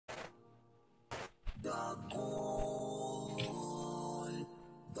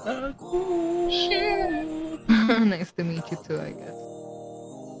Nice to meet you too, I guess.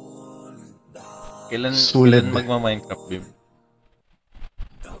 Kailan magma-Minecraft, Bib?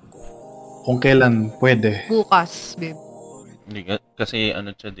 Kung kailan pwede. Bukas, babe. Hindi, kasi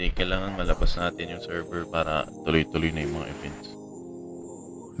ano siya kailangan malabas natin yung server para tuloy-tuloy na yung mga events.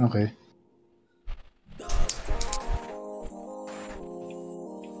 Okay.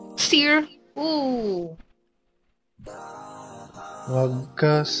 Sear. Ooh. Wag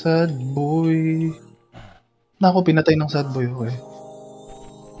ka sad boy. Naku, pinatay ng sad boy. Okay.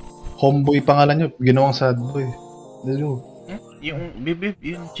 Homeboy pangalan nyo, ginawang sad boy. Let's go. Yung bibib,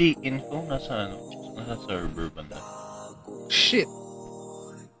 yung chicken ko nasa server banda. Shit.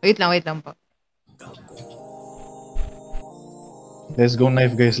 Wait lang pa. Let's go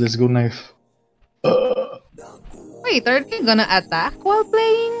knife, guys. Let's go knife. Wait, are they gonna attack while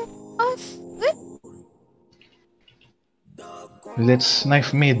playing us? What? Let's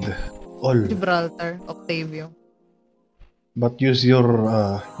knife mid. All. Gibraltar, Octavio. But use your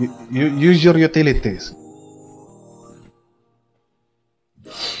use your utilities.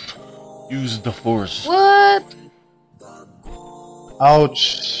 Use the force. What?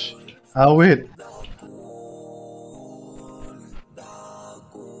 Ouch. Wait.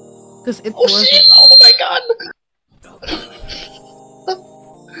 Because it Oh was... shit! Oh my god!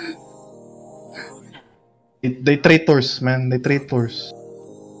 They traitors, man. They traitors.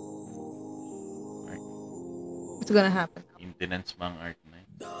 What's gonna happen? Maintenance bang art na yun?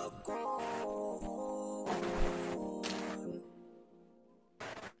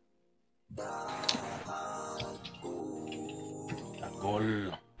 Goal.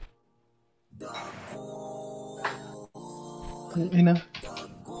 Ang ina.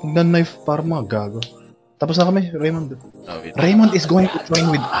 Nag-knife para mga gago. Tapos na kami, Raymond. Oh, Raymond is going to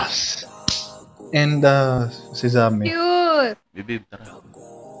join with us. And si Zami. Cute! Bibib, tara.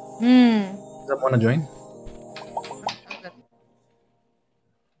 Zami wanna join?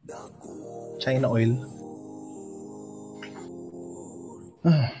 China oil.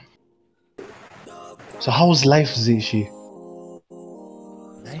 So how's life, Zishi?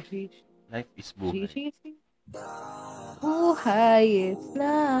 Life is buhay. Buhay is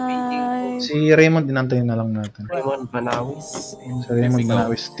life. Si Raymond, inantayin na lang natin. Raymond Manawis. Si Raymond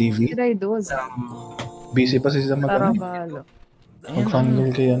Manawis TV. What did I do? Busy pa si Zami. Tarabalo. Mag-handle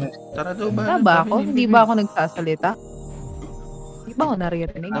kay ano. Tara daw ba? Tama ba ako? Hindi ba ako nagsasalita? Hindi ba ako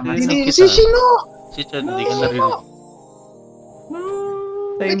naririnig? Hindi, si Shino! Si Chad, hindi ka narinig.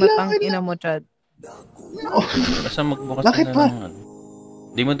 So yung matang ina mo, Chad. Basta magbukas Bakit na ba? lang.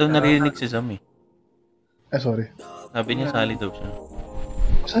 Hindi mo daw naririnig si Zami. Sorry. Sabi niya sali daw siya.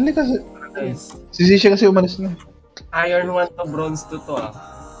 Sali kasi. Nice. Si Zishi kasi umalis na. Iron 1 to bronze 2 to ah.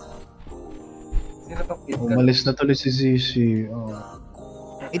 Sino to kid ka? Umalis na tuloy si Zishi.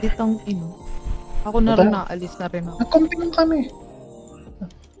 Edit ang ino. Ako na rin naalis na rin ako. Nag-comping kami.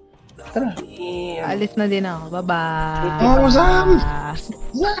 Tara. Alis na din ako. Bye-bye. Oh, Zam!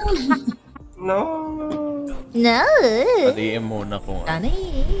 Zam! No! No! Pa-DM muna kung ano.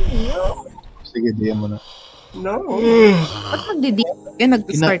 Sige, DM mo na. No! Ba't nagdi-DM?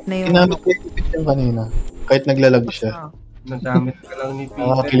 Nag-start na yung... Ginamit ko yung kanina. Kahit naglalag siya. Nagamit ka lang ni Peter.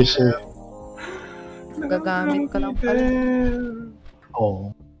 Nakakakilis siya. Gagamit ka lang pala.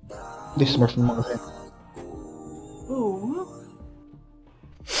 Oo. Hindi, smurf naman kasi. Oo.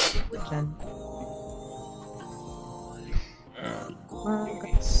 Diyan.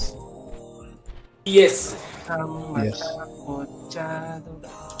 Yes! Yes.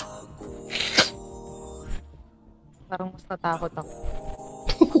 Parang mas natakot ako.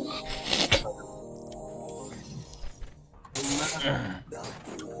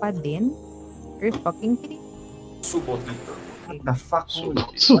 Pa din? Are you fucking kidding? Subotito. What the fuck?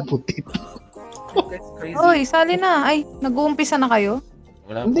 Subutit. That's crazy. Oy, sali na. Ay, nag-uumpisa na kayo?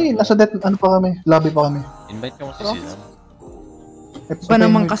 Wala Hindi, pa. nasa ano pa kami. Lobby pa kami. Invite ka mo si Zam. Ba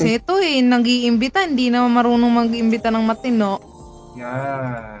naman kasi ito nag-iimbita. Hindi naman marunong mag-iimbita ng matino.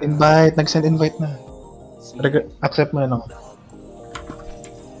 Yeah. Invite, nag-send invite na. Accept mo na lang.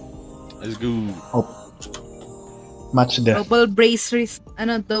 Let's go. Oh. Match death. Double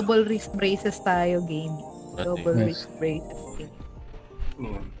wrist braces tayo game. Double wrist braces game.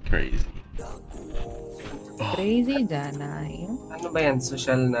 Crazy. Crazy dyan Ano ba yan?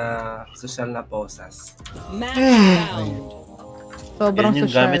 Social na posas. Sobrang Yan yung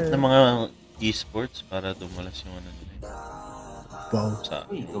social. gamit ng mga esports para dumalas yung ano nila. Wow. Sa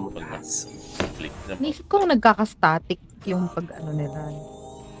Dumulas. click na. Naisip ko nagkaka-static yung pag-ano nila.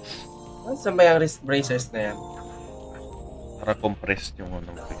 Saan ba yung wrist bracers na yan? Para compressed yung ano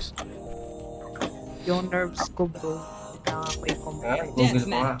wrist. Yung nerves ko, bro. wait lang ako i-comment. Ah, Google ko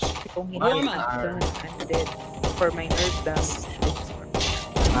nga. Kung hindi I'm dead. For my nerd dance.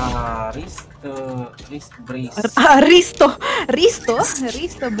 Wrist brace. Risto! Risto?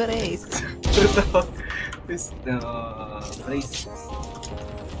 Risto brace. Wrist brace.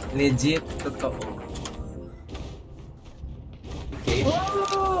 Legit, totoo. Okay.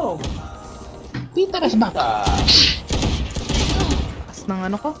 Oh! Titaras ba? As ng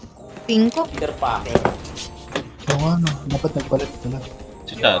ano ko? Ping ko. Peter Parker. Oo nga, no. Dapat nagpalit pala.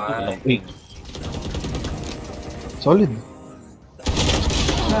 Si Tato, walang ping. Solid.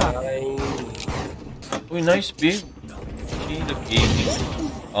 Ay. Uy, nice, babe. Shade of gaming.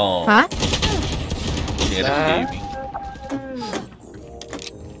 Oh. Ha? Shade of gaming.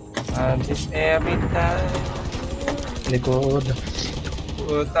 This every time. Likod.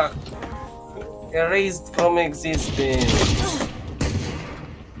 Utak. Erased from existence.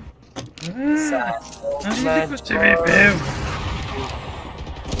 Sad. Nandito ko si bibib.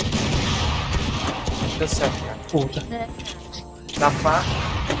 Ito sa Puta. Napa?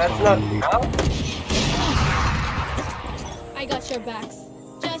 That's not out. I got your backs.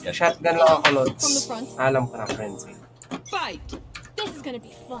 Just Shotgun lang ako, Lods. from the front. Alam ko na, friends. Fight. This is gonna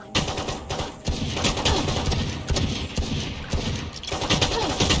be fun.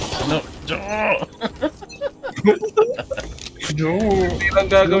 Ano? Joe! Joe. Hindi lang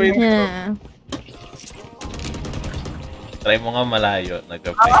gagawin. Yeah. Try mo nga malayo.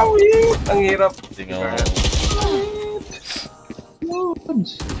 Nagka-play. Awi! Ang hirap. Tingnan mo.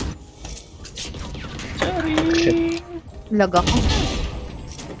 Loads. Lag ako.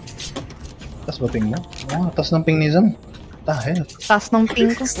 Tas ba ping mo? Oh, tas ng ping ni Zam. Tahel. Taas ng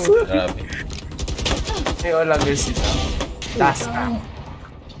ping ko. Grabe. May olaga si Sam. Das ka.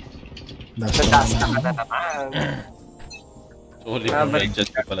 Sa das ka na naman. Sulit yung headshot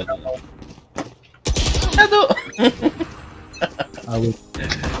ko pala dun. Awit.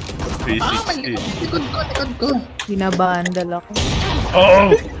 360. Likod ko. Binabandal ako.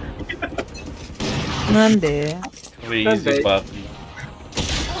 Oh! Nande. Crazy, papi.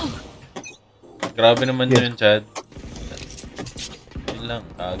 Grabe naman yun, Chad. Yun lang,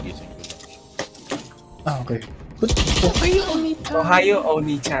 kagising ko lang. Ah, okay. Good. Okay, Ohio,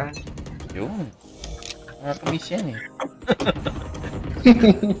 Oni-chan. Yun. Mga kamis yan eh.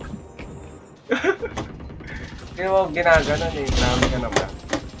 Kaya mo ginaganon eh. Grabe ka naman.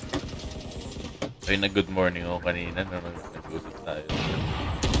 Ay, na-good morning ako kanina. Nag-usap tayo.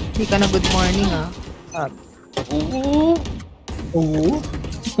 Hindi ka na good morning ah. Oo! Oo.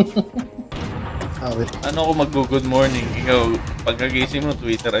 Awit. Ano ako mag-good morning? Ikaw, pagkagising mo,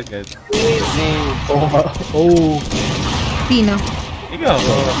 Twitter agad. Amazing. Oo nga. Oh. Sino? Ikaw.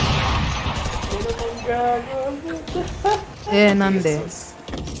 Nande.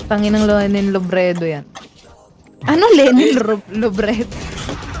 Tangin ng Lenin Lobredo yan. Ano Lenin Lobredo?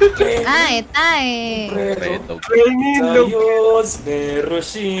 Ay, tay. Reto. Training look. Sayos,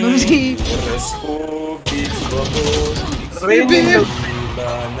 Verosin, Musi. Respubis, Babos, Training look.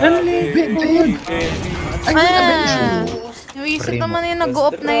 Ah, nawisip naman yung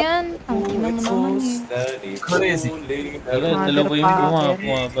nag-o-op na yan. Ang ina mo naman eh. Crazy. Dalawa yung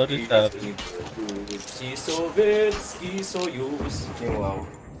bumabaril sa akin. Sisovetsky, Soyuz. Wow.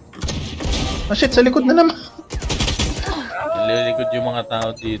 Ah, shit, sa likod na naman. Nalilikod yung mga tao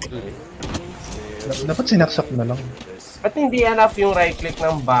dito. Dapat sinaksak na lang. Ba't hindi enough yung right click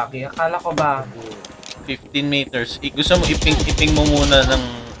ng Baki? Akala ko ba 15 meters. Gusto mo iping mo muna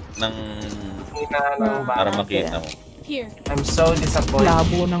ng hina ng para Baki? makita mo. Here. I'm so disappointed.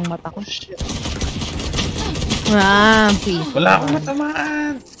 Labo ng mata ko. Ah, please. Wala akong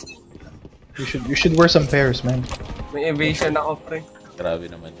matamaan! You should wear some pairs, man. May evasion ako, pre. Grabe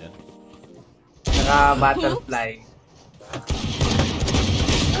naman yun. Naka butterfly.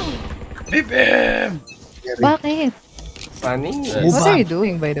 Bibim! Bakit? Funny. What are you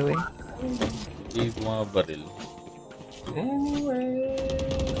doing by the way? Hindi mga baril. Anyway.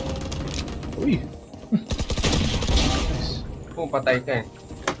 Uy. Kung patay ka eh.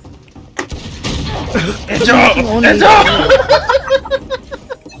 Enjo! Enjo!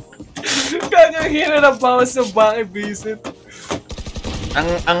 Kagagina na bawas sa Baki, Vincent.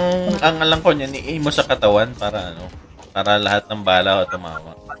 Ang alam ko niyan, i-aim mo sa katawan para ano, para lahat ng bala o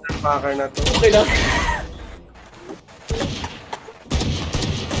tumama. Motherfucker na to. Okay lang.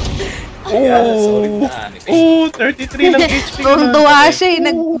 Oh, 33 lang HP. Kung tuwa siya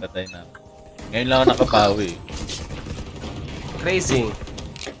eh, Patay na. Ngayon lang ako nakapawi. Crazy.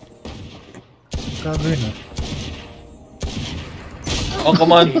 Grabe na. Oh,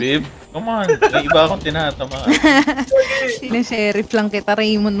 come on, babe. Come on. May iba akong tinatamaan. Sina-sheriff lang kita,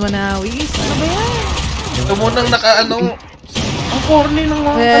 Raymond Manawis. Ano ba yan? Ito munang naka-ano. Ang corny ng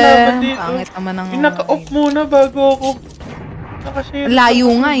mga kalaban dito. Pangit naman ang... Naka-off muna bago ako. Naka-share. Layo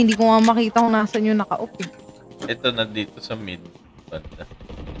nga, hindi ko nga makita kung nasan yung naka-off eh. Ito na dito sa mid. Banda.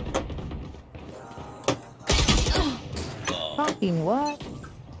 Fucking what?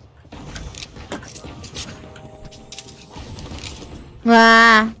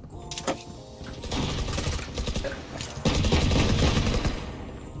 Ah!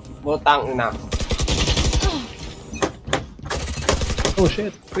 Butang ina. Oh shit,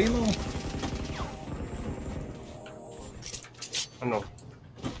 Primo. Ano?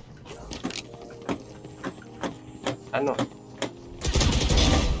 Ano?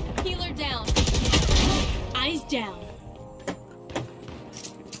 Healer down. Eyes down.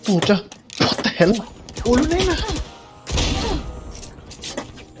 Pucha. What the hell? Ulo na yun ah.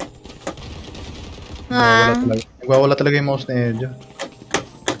 Nagwawala talaga yung mouse na Edge.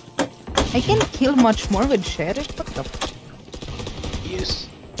 I can kill much more with Sheriff. What the f***?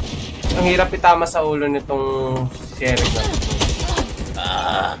 Yes. Ang hirap itama sa ulo nitong sheriff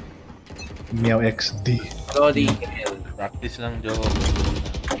na. Meow XD. Lodi kill. Practice lang, Joe.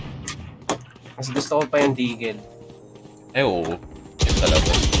 Mas gusto ko pa yung Deagle. Eh, oo. Yun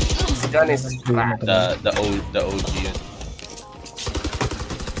talaga. Si John is crack. The OG yun.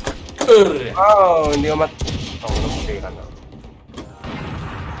 Oh, hindi ko oh, namatay ka na.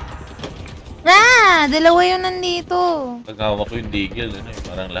 Ah! Dalawa yun nandito. Pag hawak ko yung deagle, ano,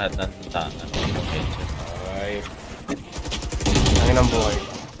 parang lahat ng tangan. Alright. Ang inang buhay.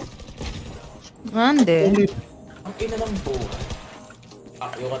 Hindi. Ang ina ng buhay.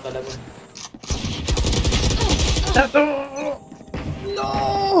 Akyo ka talaga. No!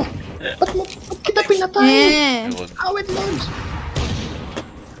 Ba't kita pinatay? Awit loads!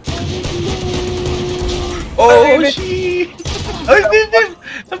 Oh, shit! Ay, bibib!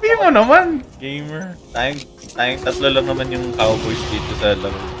 Sabihin mo naman! Gamer. Tayong tatlo lang naman yung cowboys dito sa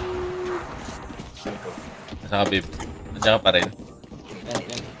laro. Nasa ka, bib? Nandiyan ka pa rin?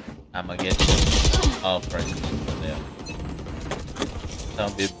 Mag-get you. Oh, friend. Ano yan? Nasa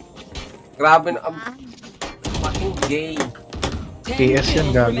ka, bib? Grabe na. Fucking gay. PS yan,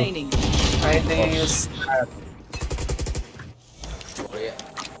 gago. I use that.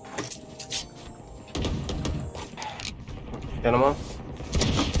 Yan mo?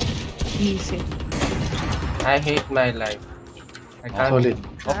 Easy. I hate my life. I can't. Solid.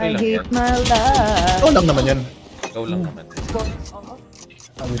 Okay I lang yan. hate my life. Ikaw lang naman yan. Ikaw lang naman.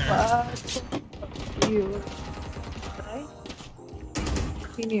 You. Right?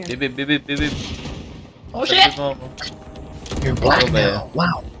 Sino yun? Bibib. Oh shit! Mo ako. You're black Ano ba yan? now.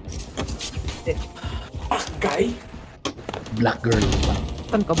 Wow. Guy? Black girl.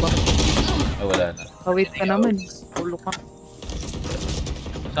 Saan ka ba? Ay, wala na. Kawit ka naman. Ulo ka.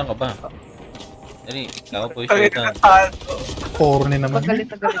 Saan ka ba? Dali, cowboy shirt na. Corny naman. Magalit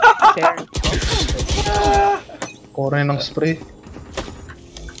na galit si Sheriff. Corny ng spray.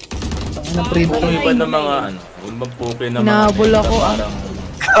 Ang na Primo. Kung iba ng mga ano, kung magpupi ng mga Hinabol ako, parang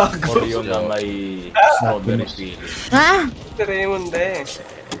Oreo na may strawberry feeling. Ah! Si Raymond eh.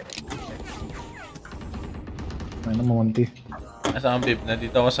 Ay na mamunti. Nasa ang bib,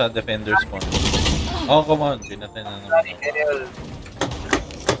 nandito ako sa defender spawn. Oh, come on. Pinatay na naman ako.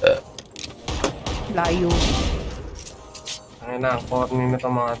 Layo. Ano na, corny na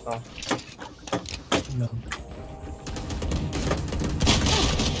itong mga to.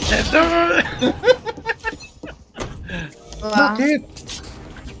 Bakit?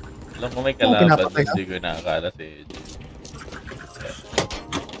 Alam ko may kalaban, pinapatay ka? hindi ko nakakala si AJ.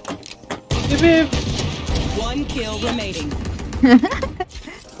 Bibib! One kill remaining.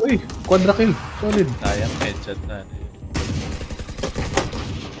 Uy, quadra kill. Solid. Sayang headshot na.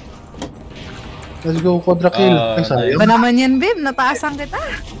 Let's go, quadra kill. Ay, sayang. Ba naman yan, babe? Nataasan kita.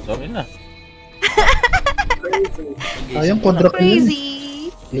 Sorry na. Sayang, quadra kill.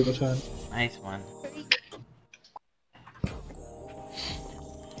 Crazy. Hindi ko siya. Nice one.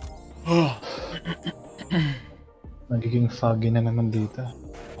 Nagiging foggy na naman dito.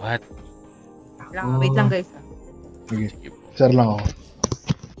 What? Wait lang, guys. Sige. Share lang ako.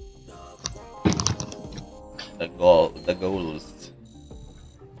 The goals.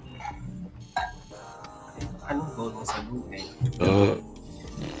 Anong goal mo sa buhay?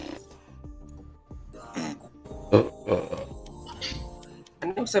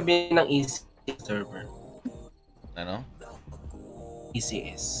 Ano yung sabihin ng easy server? Ano?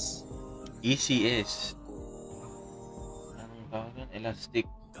 ECS. ECS. Anong tawag yan? Elastic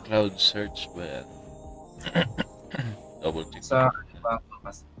Cloud Search ba yan? Double check. Sa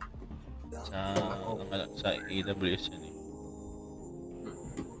Sa AWS yan eh.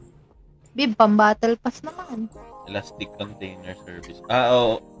 Bib, pang-battle pass naman. Elastic container service.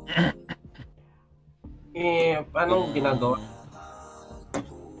 Oo. Anong ginagawa?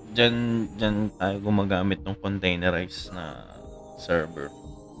 Diyan tayo gumagamit ng containerized na server.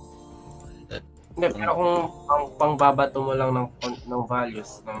 Hindi, pero kung pangbabato mo lang ng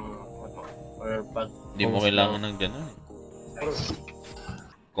values ng or pag Hindi mo kailangan ng ganun.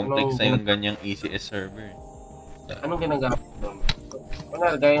 Complex na yung ganyang ECS server. Anong ginagamit doon?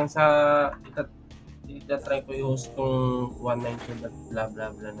 Kunwari, gaya sa try ko i-host tong 192 bla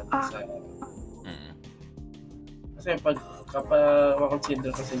bla bla na sa kasi kapag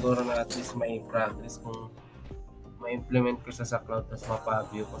makonsider ko siguro na at least may progress kung ma-implement ko sa cloud tapos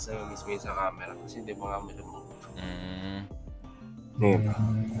mapa-view ko sa mismo sa camera kasi hindi ba nga may lumog.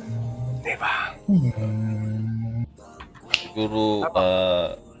 Diba? Siguro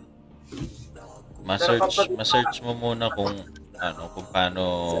ma-search mo muna kung paano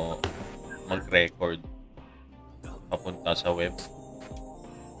mag-record papunta sa web.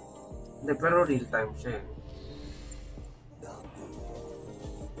 Hindi, pero real time siya eh.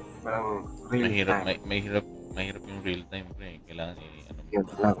 Parang real time. Mahirap yung real time, pre. Kailangan yun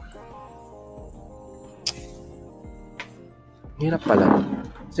lang. Hirap pala.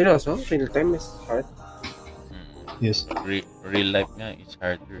 Seryoso? Real time is hard? Yes. Real life nga is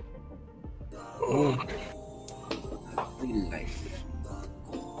harder. Real life.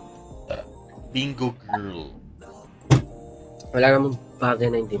 Bingo girl. Wala namang bagay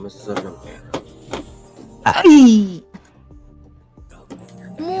na hindi masusunod ng pera. Ay!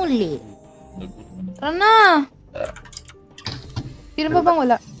 Muli. Tara na! Sino ba bang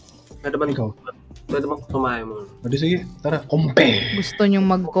wala? Pwede ba Ikaw? Pwede ba tumayo mo? Pwede sige, tara, kompe! Gusto nyong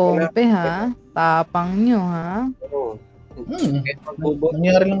mag-kompe, ha? Tapang nyo, ha? Oo.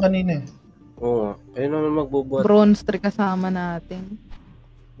 Nangyari lang kanina eh. Oo. Ayun naman magbubuhat. Bronze 3 kasama natin.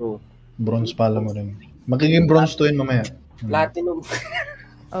 Oo. Bronze pala mo rin. Magiging bronze to yun mamaya. Platinum.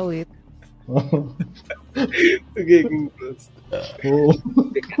 Oh, wait. Magiging bronze. Oo.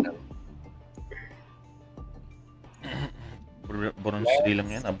 Bronze 3 lang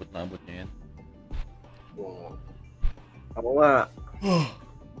yan. Abot na abot nyo yan. Oo. Ako nga.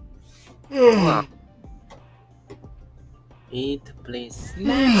 8th place.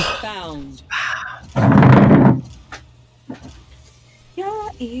 Match found.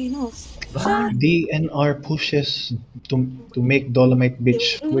 DNR pushes to make Dolomite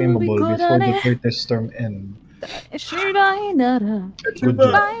Beach swimmable before the greatest storm end. Good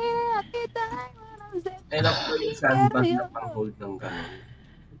job. Ayun ako po yung sandbag na pang-hold ng gano'n.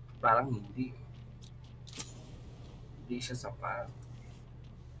 Parang hindi. Hindi siya sapat.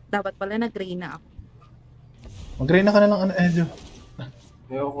 Dapat pala nag-raina ako. Mag-raina ka na lang, Ejo.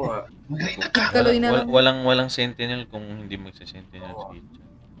 Ayoko nga. Mag-raina ka! Kaloy na lang. Walang sentinel kung hindi magsa-sentinel si Icho.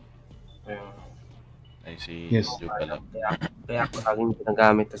 Ay, si Yes. Joe pala. Kaya ako laging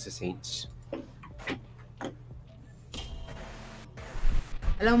ginagamit to sa Sage.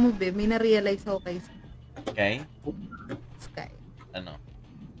 Alam mo, babe, may na-realize ako kay Okay? Sky. Ano?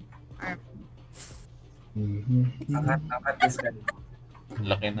 Arm. Hot si Sky.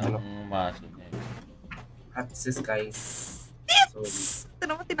 Laki ng maso niya. Hot si Sky. Sorry. Ito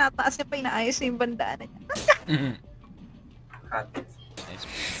naman, tinataas niya pa, inaayos niya yung bandana niya. Hot. Nice.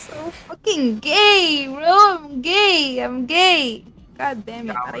 So fucking gay, bro. I'm gay. God damn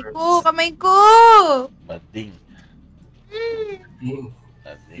it. Aray ko, kamay ko. Bading.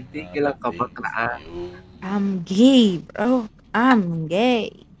 Titigil ang kabataan. I'm gay, bro. I'm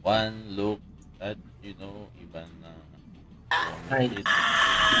gay. One look at, iba na. Ay.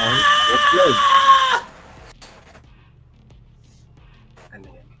 Upload. Ano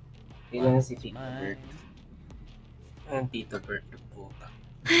yan? Yun lang si Tito Bert. Ang Tito Bert ng puta.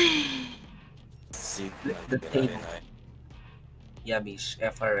 The tape. Yabish,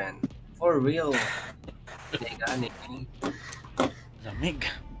 FRN. For real. Nagani. Lamig.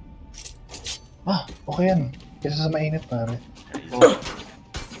 Okay yan. Kesa sa mainit, pare.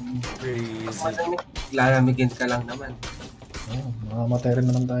 Lalamigin ka lang naman. Makamatay rin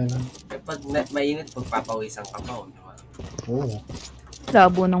naman tayo lang. Pag mainit, pagpapawisan ka pa. Oo.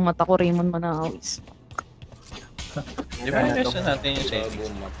 Labo ng mata ko, Raymond Manawis. Di ba nasa natin yung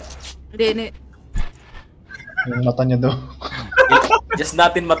settings? Hindi. Yung mata niya daw. Just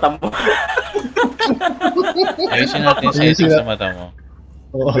natin mata mo. Ayusin natin yung settings sa mata mo.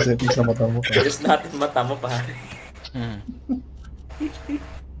 Oo, settings na mata mo. Just natin mata mo, pare.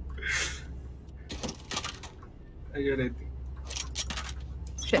 Ayun, ready.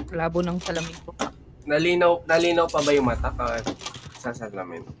 Shit, labo ng salamin ko. Nalinaw pa ba yung mata ka sa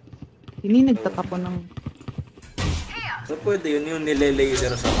salamin? Hindi nagtatapo ng... So pwede yun yung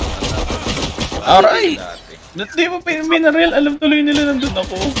nile-laser sa mga Aray! dati. Di mo pinarel, alam tuloy nila nandun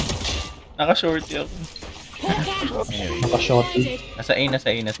ako. Naka-shorty ako. Anyway, Naka-shotty. nasa A.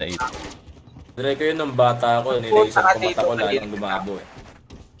 Dire ko yun ng bata ako, nilaser ko mata ko lalang lumabo eh.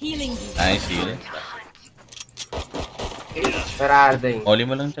 Healing you. Nice, heal. Marading. Oli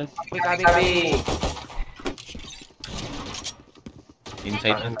mo lang, Chad. Kabi.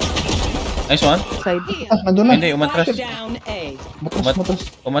 Inside lang. Nice one. Side. Nandun na. Hindi, umatras. Down A. Matras.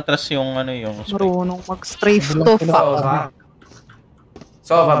 Umatras yung ano yung spike. Marunong mag-strafe to. Fuck.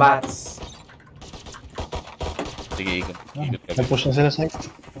 Sova bats. Sige, ikot ka. Nag-push na sila side.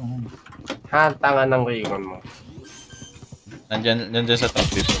 Tangan ng Raymond mo. Nandyan sa top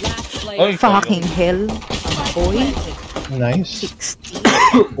 50. Last player. Oy, Fucking hell. Boy. Nice. 60.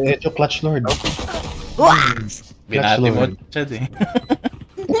 Ito, clutch lord. Wah! binati mo, Chad eh.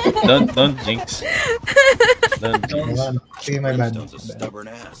 Don't jinx. Don't jinx. Okay, my bad.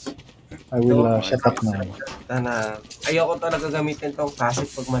 I will shut up now. Ayoko talaga gamitin tong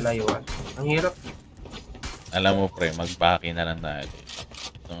passive pag malayuan. Ang hirap. Alam mo pre, magbaki na lang tayo.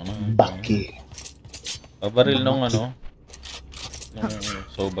 Baki. Pabaril nung ano, nung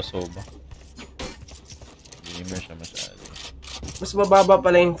soba-soba. Gamer siya masyado. Mas mababa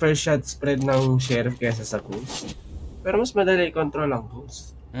pala yung first shot spread ng sheriff kaysa sa ghost. Pero mas madali i-control ang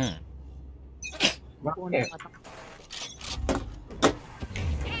ghost. Bakit?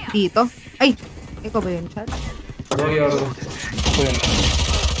 Dito. Ay! Ikaw ba yun, Chad? Doyor.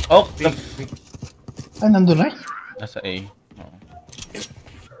 Oh! Ay, nandun na? Nasa A.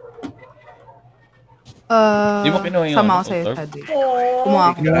 Oo. Di mo kinuha yung sama ano, ko sa'yo, Doctor? Chad. Kumuha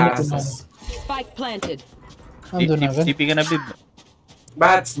ako. Spike planted. Nandun na agad. TP ka na, Bib.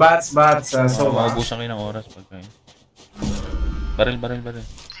 Bats. So, Maubusan kayo ng oras pagka yun. Baril.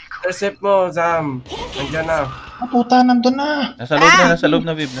 intercept mo, Zam. Nandiyan na. Ah, puta, nandun na. Nasa loob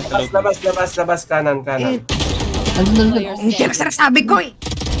na, Bib. Nasa loob na. Labas, kanan. Nandun na. Hindi ako sinasabi ko eh!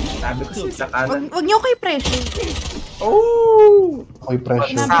 Sabi ko sa kanan. Huwag niyo ko i-pressure. Oh! Ako'y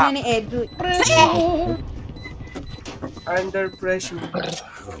pressure. Sinabi na ni Edu. Under pressure.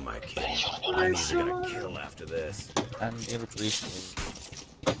 Under pressure.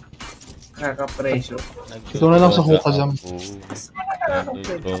 Kaka-pressure. Ito na lang sa hookah, Zam.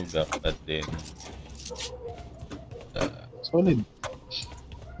 Nagdodroga pa din. Solid.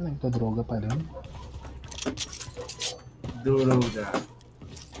 Nagdodroga pa din.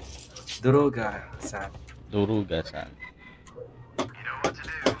 Duruga-san. Duruga-san.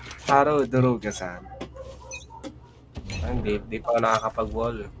 Taro, Duruga-san. Hindi pa ako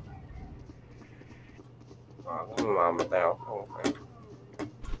nakakapag-wall. Mamamatay ako. Okay.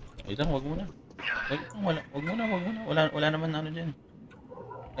 Wait lang, wag muna. Wala naman ano dyan.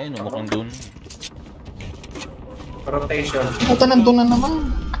 Ayun, mukhang doon. Rotation. Puta, nandun na naman.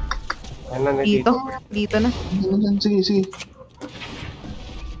 Ano na Dito na. Nandun, sige.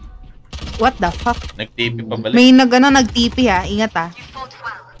 What the fuck? Nag-TP pa balik. May nag-TP ha. Ingat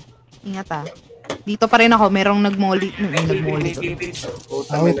ha. Dito pa rin ako. Merong nag-molly.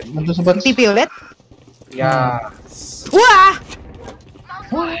 Ah, wait, nandun sa bats. TP ulit? Yes. Wah!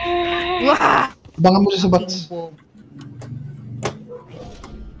 Wah! Bangan mo siya sa bats.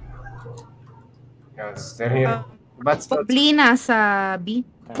 Yes, they're here. Bats. Probably nasa B.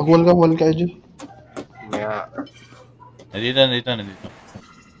 Pag wall ka, Ejo. Yeah. Nandito. Hindi,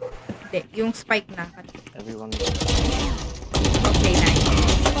 yung spike na. Everyone. Okay, nice.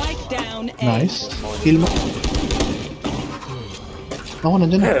 Spike down A. Nice. Kill mo. Ako,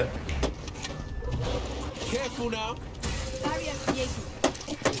 nandun na.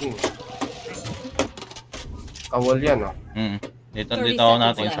 Kawal yan, oh. Dito ako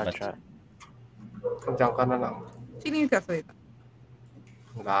natin sa chat. Diyan ka na lang. Sino yung kasalita?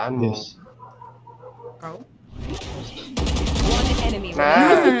 Gaan mo. Yes. Ikaw? One enemy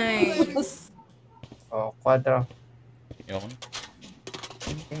remaining. Nice. Oh, quadra. Yun.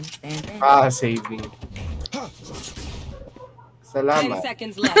 Saving. 10 Salamat.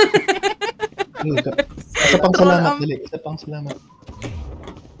 seconds left. Isa pang salamat, dali. Isa pang salamat.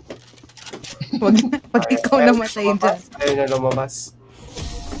 Wag ikaw namatay dyan. Ayaw na lumabas.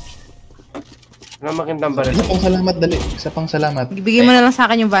 Ano magandang baril? Isa pang salamat, dali. Isa pang salamat. Ibigay mo na lang sa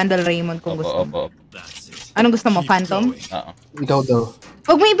akin yung Vandal Raymond kung gusto mo. Opo. Anong gusto mo? Phantom? Oo. Ikaw daw.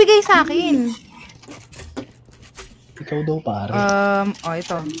 Huwag mo ibigay sa akin. Ikaw daw, pare.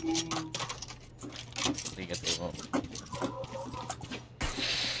 Ito. Sige, tuko.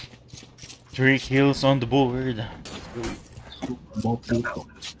 3 kills on the board. Both people.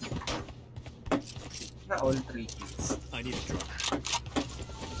 Na all 3 kills.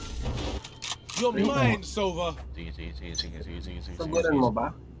 Your mind, Sova. Sige. Saguran mo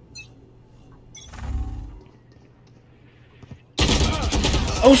ba?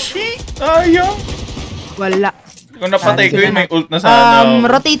 Oh shit! Ayaw! Wala. Kung napatay ko yun, may ult na sana.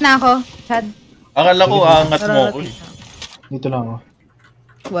 Rotate na ako, Chad. Akala ko aangat mo ko. Dito lang ako.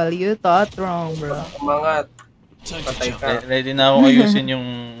 Well, you thought wrong, bro. Umangat. Patay ka. Ready na ako ayusin yung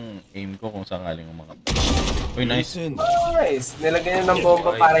aim ko kung sakaling umangat. Uy, nice. Nice. Nilagyan nyo ng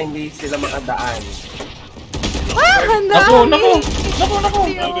bomba para hindi sila makadaan. Handa! Naku!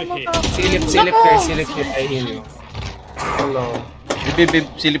 Silip kayo. I heal you. Hello. Bibib,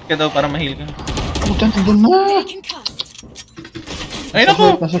 silip ka daw para mahil ka. Puta, nandun na! Ay,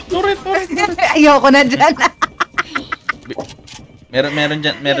 naku! Turret! Ayoko na dyan. Meron na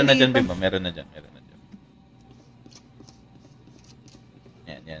dyan, Bib. Meron na dyan.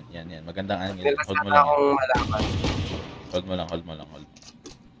 Yan. Magandang angle. Hold mo lang. Hold mo lang.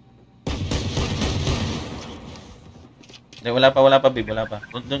 Hindi, wala pa, Bib. Wala pa.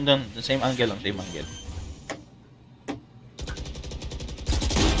 Doon. Same angle lang.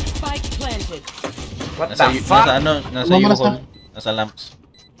 Spike planted. What the fuck? Nasa U-hole. Nasa lamps.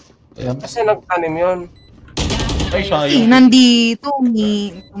 Kasi nagtanim yun. Ay, sayang. Nandito.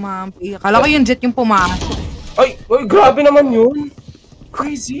 Tumampi. Akala ko yung jet yung pumasok. Ay, grabe naman yun.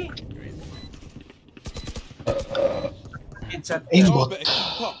 Crazy. Aimbot.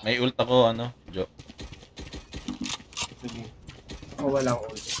 May ult ako, Jo. Sige. Walang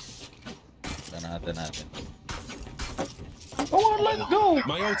ult. Ganatan natin. Oh, let's go.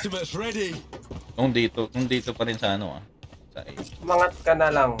 My ultimate's ready. Kung dito pa rin sa sa A. Mangat ka na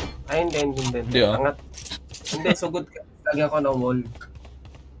lang. Ay, hindi. Hindi, Mangat. Hindi, sugod ka. Lagyan ko ng wall.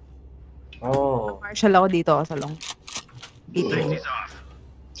 Oh. Marshall ako dito sa long. Dito.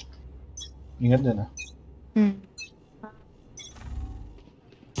 Ingat dyan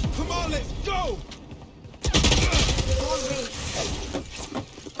Come on, let's go.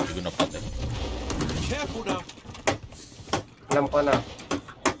 Hindi ko napatay. Careful now. Alam ko na.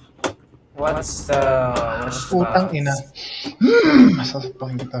 What's Putang ina.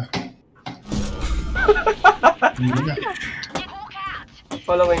 Masasapakin kita. Hindi na.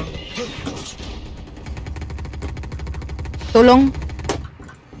 Following. Tulong.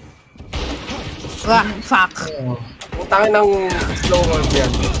 Fuck. Putangin ng slow world yan.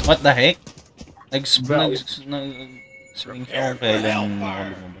 What the heck? Nag-swing siya kung kailan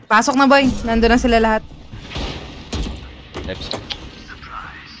lumabas. Pasok na, boy. Nandun na sila lahat. Left side.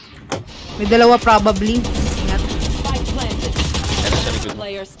 May dalawa probably. Ingat. Spike planted. Meron sa likod.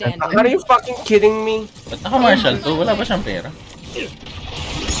 Player standing. Are you fucking kidding me? Ba't naka-marshal to? Wala ba siyang pera?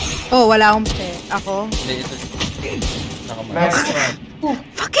 Oh, wala akong Ako. Hindi, ito. Naka-marshal. Nice one.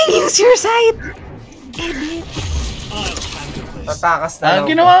 Fucking use your sight! Tatakas na lang.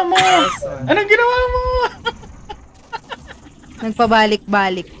 Ginawa mo? Anong ginawa mo?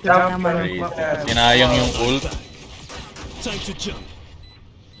 Nagpabalik-balik lang naman. Sinayang yung ult. Time to jump.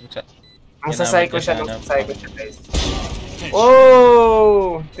 Ang sasay ko siya guys.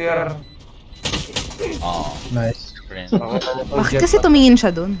 Oh! Tier. Oh, Nice. friend. Bakit kasi tumingin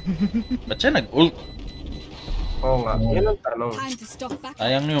siya dun? Ba't siya nag-ult? Oo nga, yun ang tanong. Time to stock back.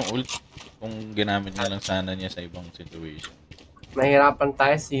 Sayang yung ult kung ginamit na lang sana niya sa ibang situation. Nahirapan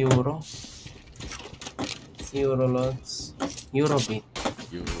tayo si Euro. Si Eurolods. Eurobit.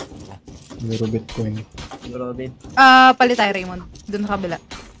 Euro Bitcoin. Eurobit. Palit tayo, Raymond. Dun sa kabila.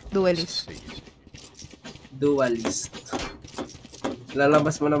 Duelist. Dualist.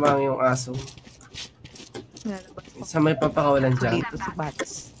 Lalabas mo na ba yung aso? Sa may papakawalan dyan. Dito si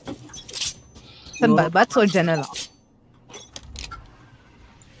Bats. Saan ba? Bats o dyan na lang?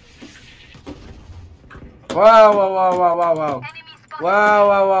 Wow.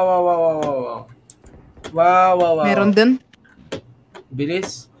 Meron dun?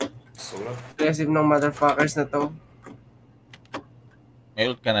 Bilis. Aggressive ng motherfuckers na to. May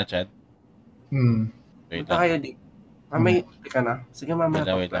ult ka na, Chad? Wait Punta lang. kayo di. May ka na. Sige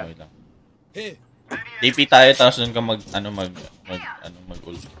mamaya. Wait lang. DP tayo, tapos dun ka mag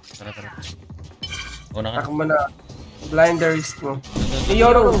ult. Tara. Una ka. Ako mo na. Blinders mo.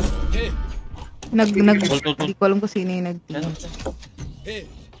 Yoro! Hindi ko alam kung sino yung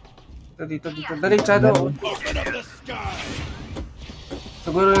Dito. Dali, Chado.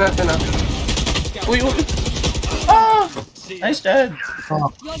 Siguro natin Uy! Ah! Nice, Chad!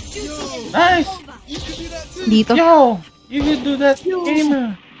 Nice! Dito? Yo! You can do that,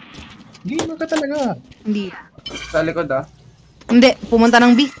 gamer! Gamer ka talaga. Hindi. Sa likod Hindi. Pumunta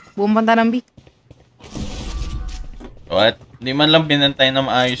ng B. What? Hindi man lang binantay na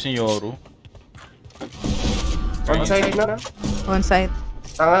maayos yung Yoru. On site na. On site.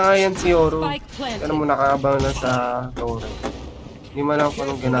 Tanga nga yan si Oro. Spike planted. Pero mo nakakabang na sa Tore. Hindi mo lang kung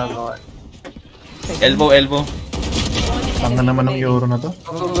anong ginagawa. Elbow. Tanga naman ng Euro na to.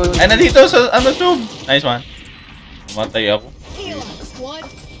 Ay, nandito sa ano, tube. Nice one. Matay ako. Squad,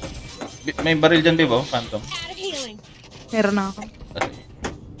 May baril dyan, Bibo. Phantom. out of healing. Meron na ako.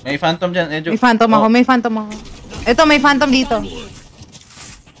 May phantom dyan, Edjo. May phantom ako, may phantom ako. Ito, may phantom dito.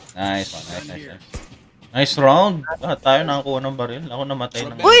 Nice one, nice. Nice round. Tayo nakakuha ng baril. Ako namatay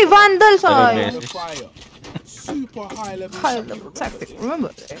ng... Uy, vandal sa Dalawang akin. beses. Fire. Super high level. High level tactic,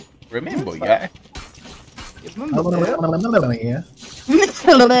 remember? Remember, yeah.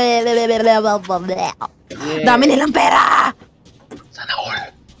 Yeah. Dami nilang pera!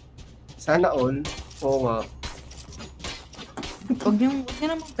 Sana all. Oo nga. Huwag niyo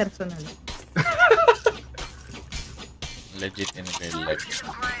naman personal. Legit in real life.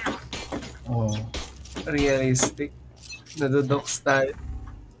 Oh. Realistic. Nadodox tayo.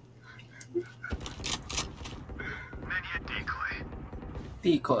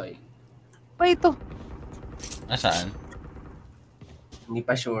 Tikoy. Pa ito. Nasaan? Hindi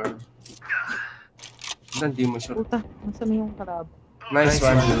pa sure. Hindi mo sure. Puta, nasa mo yung karabo. Nice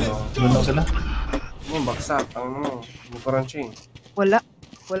one. Doon lang sila. Yung baksak. Ang mo. Hindi ko rin siya. Wala.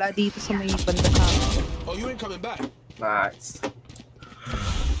 Wala dito sa may banda sa akin. Oh, you ain't coming back. Nice.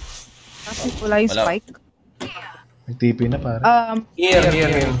 Kasi wala yung Wala. spike. Nag-TP na pare.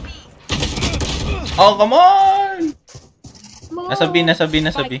 Here. Oh, come on! Nasa B.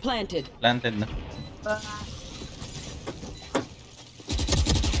 Spike planted. Planted na.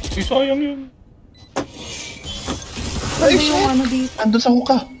 Uy, sayang yun. Ano yung ano dito? Andun sa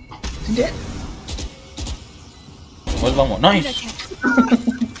hookah. Hindi. Wall bang mo? Nice!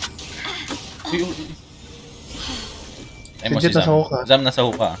 Uy. Ay mo si Legit na sa Zam. hookah. Zam nasa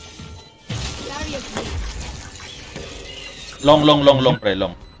hookah. Long, pre,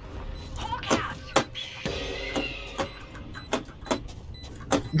 long.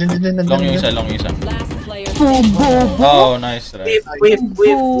 Diyan. Long yung isa. Last player. Oh, nice try. Whip.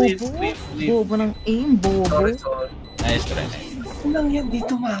 Bobo ng aim, bobo. Nice try. Ano lang yan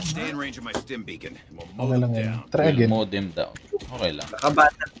dito, mama? Stay in range of my stim beacon. We'll mow Okay them lang yan. down. Try again. Mode him down. Okay lang.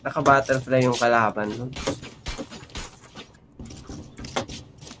 Naka-butterfly yung kalaban. No?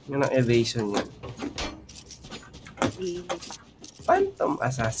 Yun ang evasion niya. Phantom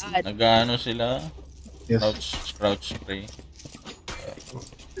Assassin. Nag-ano sila? Yes. Crouch spray.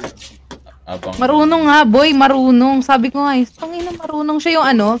 Abang... Marunong nga, boy, marunong. Sabi ko nga, tangina marunong siya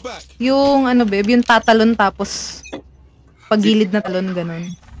yung beb, yung tatalon tapos pagilid na talon, ganun.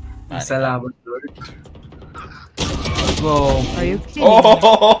 Salamat, Lord. Go. Are you kidding?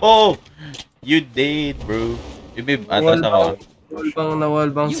 Oh! You did, bro. Bibib, atas ako.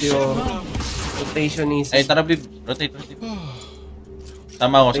 Wallbang si rotationist. Ay, tara, Bib. Rotate.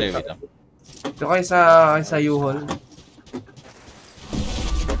 Tama ako sa'yo, wait lang. Ito kayo sa U-Hall.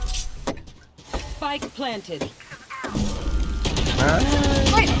 Spike planted.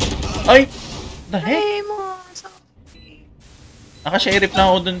 Ay! The heck? Ay mo. Naka-sheriff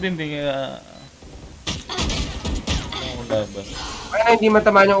na ako dun, Bim. Kaya... Ako laban. Kaya na hindi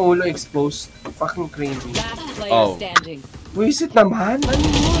matamaan yung ulo, exposed. Fucking crazy. Last player Oh. standing. Wisit naman. Ano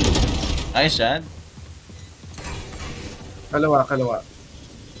yun? Nice shot. Kalawa.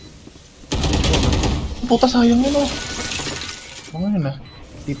 Puta sayang yun oh. Ano yun ah?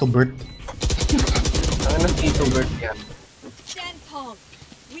 Tito Bert. Ang ng Tito Bert yan. Stand tall.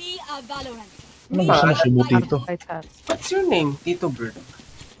 We are Valorant. Ano gusto mo? Subo Tito? What's your name? Tito Bert.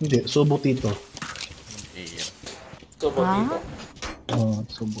 Hindi, Subo Tito. So, dito. Oo,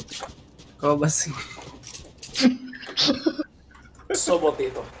 Subo Tito. Kobasi. Sobot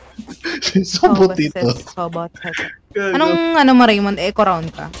dito. Subo Tito. Sobot. Anong mo, Raymond? Eco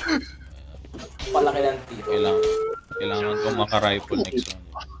round ka? Palaki ng tito. Kailangan ko maka-rifle next round.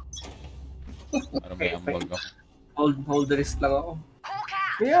 Para may ambag ako. Hold the wrist lang ako.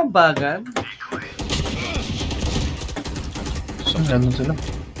 May ambagan. Ganun sila.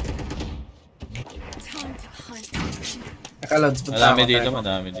 Naka-loads pa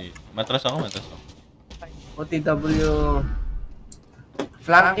Madami dito. Matras ako. OTW.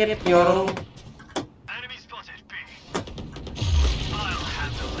 Flank it, Yoro.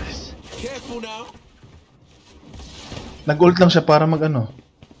 Careful now. Nag-ult lang siya para mag-ano.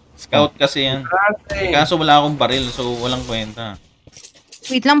 Scout kasi yan. Kaso wala akong baril, so walang kwenta.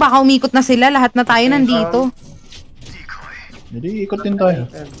 Wait lang, baka umikot na sila. Lahat na tayo nandito. Hindi, ikot din tayo.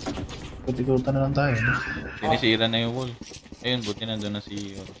 Ikot-ikotan na lang tayo. No? Sinisira na yung wall. Ayun, buti nandun na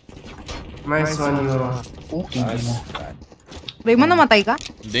si Yoro. Nice one, Yoro. Okay, ano. Raymond, namatay ka?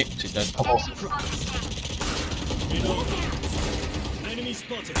 Hindi, si Dad. Ako.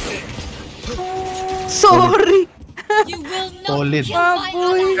 Sorry! You will not Solid. kill my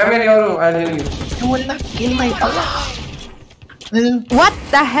Baboy! Kami ni Oro, ano yun? You will not kill my pala. What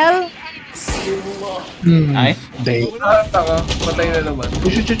the hell? Nice. Day. Taka, patay na naman.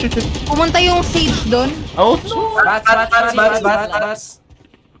 Shoot. Pumunta yung Sage doon. Oh! Bats.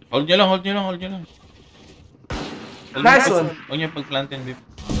 Hold nyo lang. Nice one. Huwag nyo pag-plantin, Bib.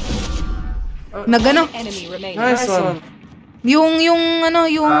 Nagano? Enemy remaining. Nice one. Yung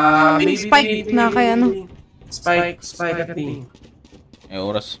Baby, spike na kaya ano. Spike at me.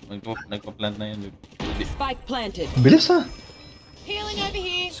 Oras. Nagpa-plant na yun, Bib. Spike planted. Bilis ah. Healing over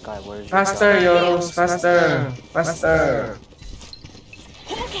here. Faster, Yoros. Faster.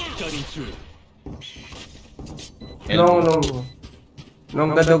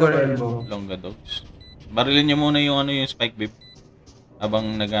 Long gadog or elbow. Longa dogs. Barilin nyo muna yung spike, Bib.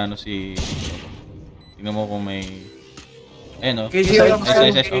 Habang nag-ano si... Tingnan mo kung may... Ayun, no? KJ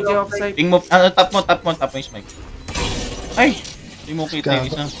offside. Ting mo, tap mo yung spike. Ay! Hindi mo kita yung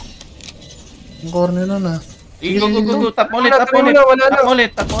isa. Ang corner nun ah. Go. Tap mo ulit. Ayun,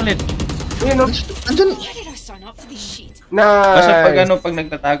 no? Andyan. Why did I sign up for this shit? Kasi Nice. pag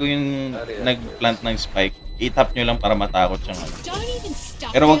nagtatago yung nag-plant ng spike, i-tap nyo lang para matakot siyang ano. Don't even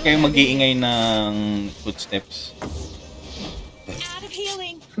stop. Pero huwag kayong mag-iingay ng footsteps. Out of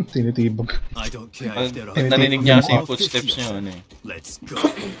healing. Tinitibog. Pag narinig niya kasi yung footsteps nyo, ano eh.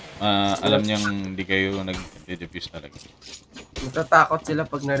 Alam niyang hindi kayo nag-defuse talaga. Natatakot sila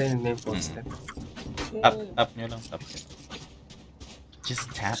pag narinig na yung footstep. Tap nyo lang. Just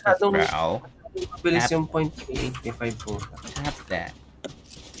tap it, bro. Mabilis yung 0.85 po. Tap that.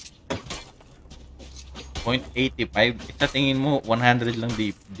 0.85. Sa tingin mo, 100 lang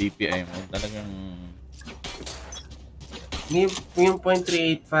DPI mo. Talagang... Yung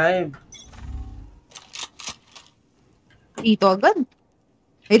 0.385. Ito agad.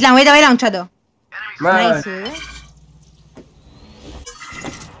 Wait lang, Chado. Nice, eh.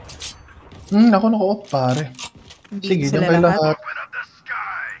 Ako naka-off pare. Hindi Sige, sila dyan kayo lahat.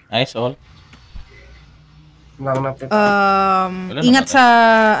 Nice, all. Ingat sa,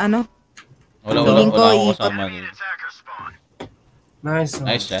 ano? Wala Feeling ko, akong kasama dito. Nice.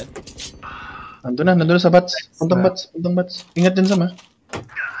 Nice, Chad. Nandun na sa bats. Puntang bats. Ingat dyan, Sam, ha?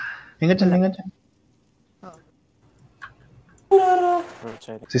 Ingat dyan.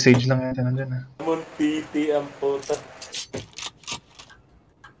 Si Sage lang yan, nandyan, ha? Mon PT ang puta.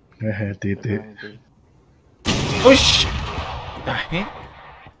 Titi. Push! Dahil?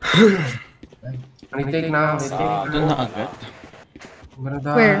 Retake na. Doon na agad.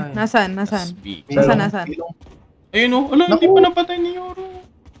 Where? Nasaan? Speak. Nasaan? Ayun o, hindi pa napatay ni Yoro.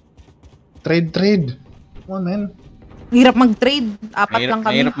 Trade. Come on, man. Hirap mag-trade. Apat lang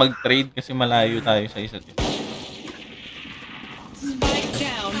kami. Mahirap mag-trade kasi malayo tayo sa isa't isa. Spike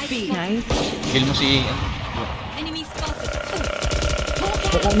down B. Nice. Kill mo si... Enemy spotted.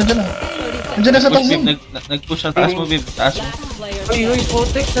 Nandyan na. Nandyan na sa taas. Nag-push sa taas mo, Bib. Taas mo. Last player. Uy,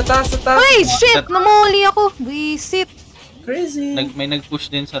 putik. Sa taas. Ay, shit! Namuli ako. Visit. Crazy. May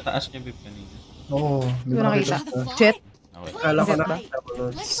nag-push din sa taas niya, Bib, kanina. Oo. Hindi ko nakita. Jet. Okay. Kala ko na.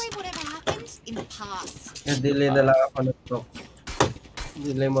 Let's leave whatever happens in the past. Delay na lang ako na talk.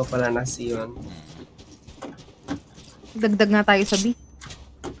 Delay mo pala na Sion. Dagdag nga tayo sa B.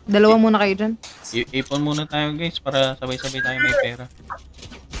 Dalawa muna kayo dyan. Ipon muna tayo, guys, para sabay-sabay tayo may pera.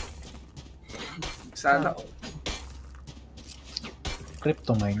 Sana.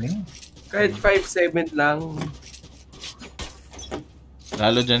 Crypto mining. Kahit 5-7 lang.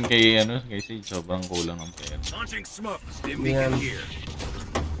 Lalo dyan kay Sage, sobrang kulang ng pera. Yan.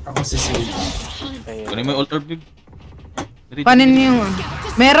 Ako si Sage. Kunin mo yung altar, Bib. Panin niyo yung...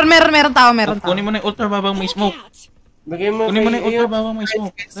 Meron tao. Kunin mo na yung altar babang may smoke. Bigay mo. Kunin mo na yung altar babang may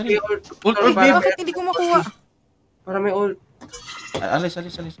smoke. Dali. Altar, Bib. Bakit hindi ko makuha? Para may ult. Alis.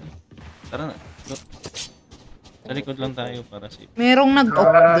 Tara na. Sa likod lang tayo para safe. Merong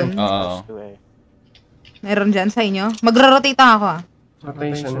nag-off dun. Oo. Meron dyan sa inyo. Magra-rotate ako ah.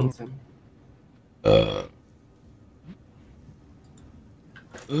 Rotation minsan.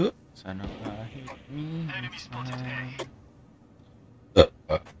 Sana kahit minsan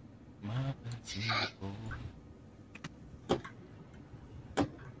mapansin ko.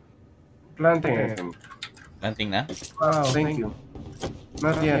 Planting. Planting na? Wow, thank you.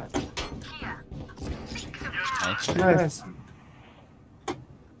 Not yet. Nice. Nice.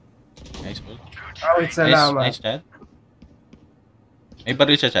 Nice ball. Oh, it's a llama. Nice, Chad. May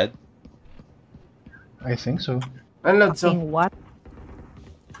baril siya, Chad? I think so. Unload so. What?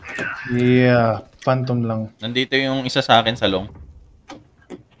 Yeah. Phantom lang. Nandito yung isa sa akin sa long.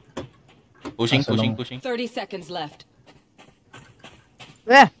 Pushing. 30 seconds left.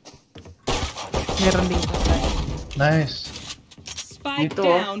 Meron dito. Nice. Spike Dito,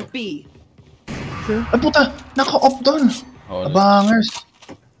 down B. Ay puta! Naka-off doon! Oh, Abangers!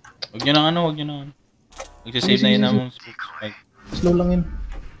 Huwag nyo nang huwag nyo nang Magsisave na yun ng spike. Slow lang yun.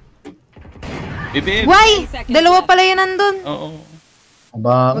 Bibib! Why? Dalawa pala yun nandun. Oo.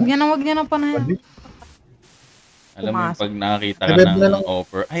 Wag niya na panahin. Alam mo, pag nakakita ka ng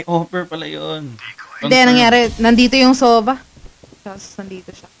offer. Ay, offer pala yun. Hindi, nangyari. Nandito yung Sova. Tapos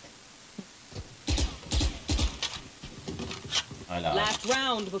nandito siya. Last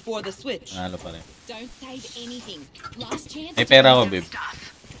round before the switch. Nalo pa rin. Don't save anything. Last chance. May pera ko, babe.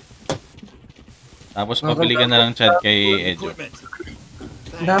 Tapos papili ka na lang chat kay Edjo.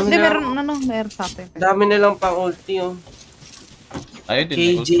 Dami Hindi, na. meron sa atin. Dami nilang pang ulti oh. Tayo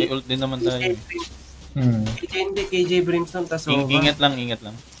din, may ult din naman tayo. Hindi, KJ Brimstone, tas Sova. Ingat lang.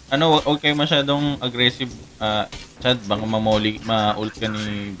 Ano, huwag kayo masyadong aggressive. Chad, baka ma-ult ka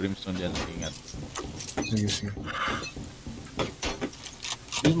ni Brimstone dyan. Ingat. Sige.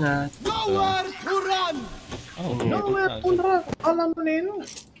 Ingat. Nowhere to run! Nowhere to run! Alam mo na yun.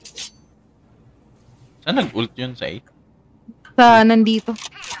 Saan nag-ult yun? Sa 8? Sa nandito.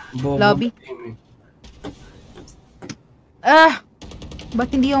 Lobby. Ba't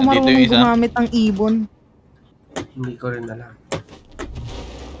hindi ako marunong gumamit ang ibon? Hindi ko rin alam.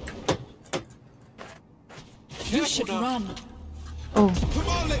 You should run. Oh,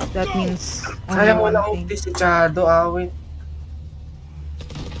 that means... Sayang wala ulti si Chado, awit.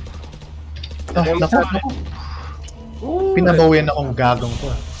 Naku. Pinabawian akong gagong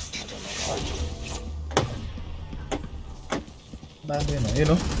ko. Bago yun oh.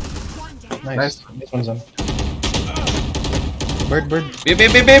 Yun oh. Nice. This one's on. Bird.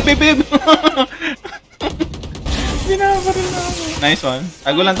 Bibib! Nice one.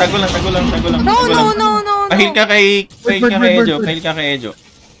 Tago lang. No. Pahil ka kay Edjo. Huwag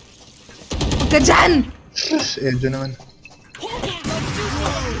ka dyan! Edjo naman.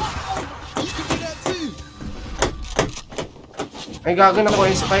 Ay, gagawin ako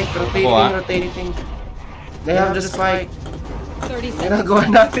yung spike. Rotating. They have the spike. 30 seconds. Ginagawa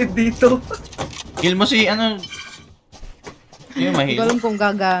natin dito. Heal mo si ano. Hindi mo Hindi ko ma-heal. alam kung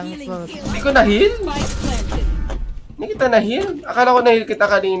gagamit ko. Hindi ko na-heal. Spike planted. Hindi kita na-heal. Akala ko na-heal kita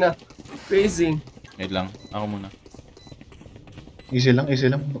kanina. Crazy. Wait lang. Ako muna. Easy lang.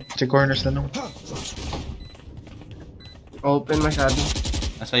 Check corners na lang. Open masyado.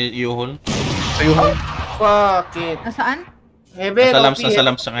 Nasa U-hole. Sa'yo ha. Fuck it. Nasaan? Heaven, Nasa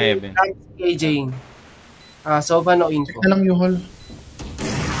lamps sa heaven. KJ. Sova no info. Check na lang U-hole.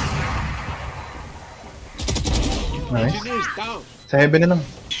 Nice. Engineers down. Sa heaven na lang.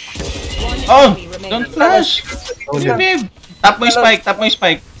 Oh! Don't flash! Bibib! Tap mo yung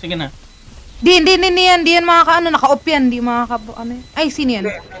spike. Sige na. Di yan makaka-ano, naka-off yan. Di makaka-ano yan. Ay, sino yan?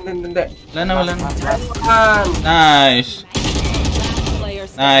 Hindi. Wala na.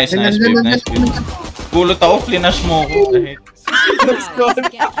 Nice, babe. Gulot ako, flinash mo ako.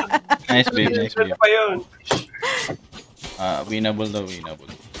 Nice, babe. Ano pa yun? Winnable.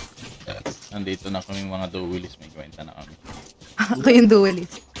 Nandito na kaming mga duelist. May kwenta na kami. Ako yung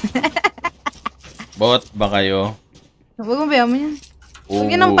duelist. Bot ba kayo? Huwag mo ba yan?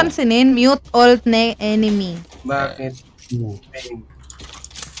 Huwag yun ang pansinin. Mute alt na enemy. Bakit?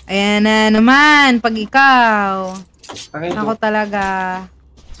 Ayan na naman. Pag ikaw. Bakit? Ako talaga.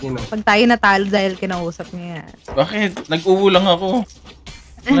 Sino? Pag tayo natalo dahil kinausap niya. Bakit? Nag-uwo lang ako.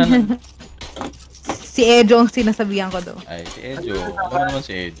 Wala na. Si Edjo ang sinasabihan ko doon. Ay, si Edjo. Alam mo naman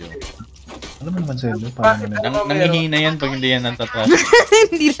si Edjo. Alam mo naman sa Edjo. Parang Nangihina yan pag hindi yan nantatras.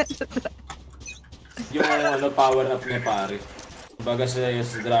 Hindi na Yung power up niya pare. Baga sa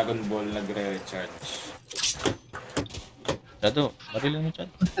Dragon Ball nagre-recharge. Chado, barilin mo Chad.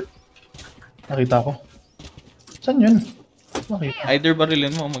 nakita ko. Saan yun? Makita. Either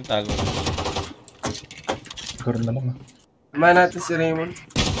barilin mo o magtago. Siguro na lang. Tama natin si Raymond.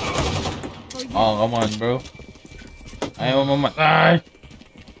 Oh, come on bro. Ayaw mo mamatay.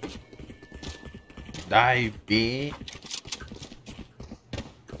 Die, bitch.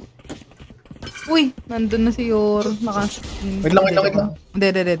 Uy, nandun na si Yor. Wait lang. Hindi.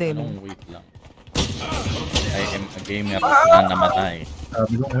 Anong wait lang? I am a gamer na namatay.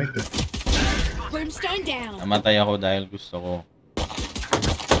 Sabi ko, wait eh. Brimstone down. Namatay ako dahil gusto ko.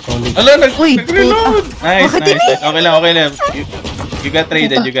 Solid. Ala, Uy, nag-reload! Nice. Bakit Okay lang. You got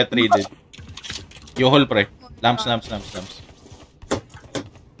traded. You hold pre. Lamps.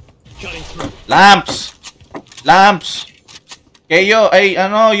 Kayo, ay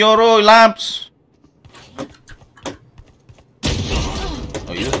ano, Yoro, lamps!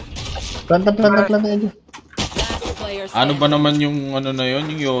 Oh, yun. Planta Edjo. Last player Ano ba standing. naman yung ano na yun?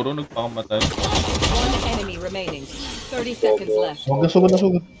 Yung Yoro nagpakamatay. One enemy remaining. 30 seconds left. Huwag na sugod na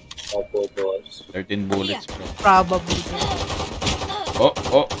sugod. 13 bullets, bro. Probably. Oh.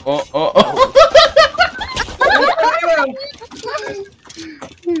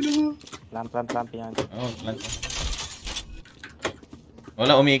 Plan yan. Oh, plant.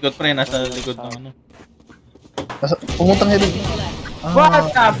 Wala, umiikot pre. Nasa likod ng ano. Pumuntang heaven.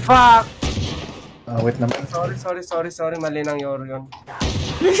 What the fuck? Wait naman. Sorry. Mali ng Yoro yun.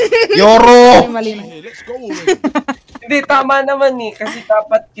 Yoro! Mali na. Hindi, tama naman eh. Kasi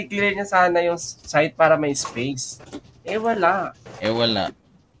dapat kiklear niya sana yung site para may space. Wala.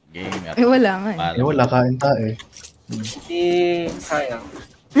 Gamer. Wala nga eh. Wala, kain tayo eh. Sayang.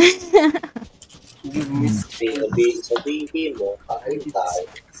 Give me space. Sabihin mo, kain tayo.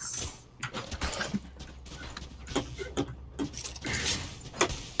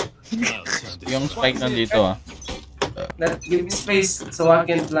 Yung spike nandito ah. Give me space so I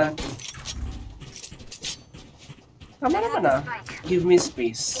can plan. Tama naman ah. Give me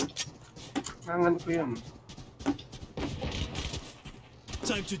space. Nangan ko yun.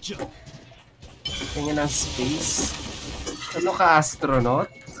 Time to jump. Tingin ng space. Ano ka, astronaut?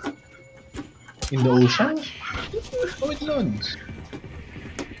 In the ocean? Oh, it loads.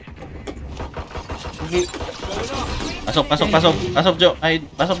 Pasok, Jo. Ay,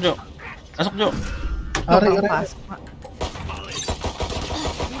 pasok, Jo. Ari. Pasok nga.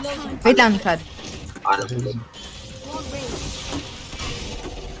 Wait lang, Chad.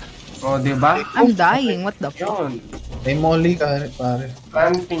 Oh, diba? I'm dying. What the fuck? Yun. May molly ka, pare.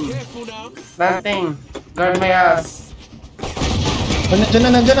 Planting. Careful now. Planting. Guard my ass.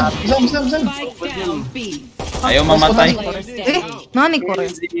 Nandiyan na. Isam. Spike down B. Ayaw mamatay. Player standing. Nani ko rin.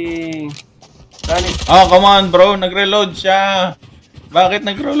 Easy. Oh, come on, bro. Nag-reload siya. Bakit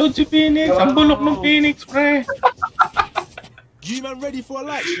nag-reload si Phoenix? Ang bulok ng Phoenix, pre. G-Man ready for a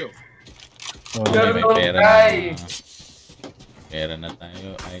light show. Okay, may pera na. Guy. Pera na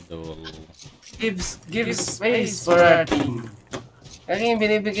tayo, idol. Give space for our team. Kasi yung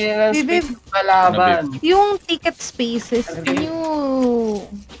binibigyan ng Bibib. space kalaban. Yung ticket spaces, can you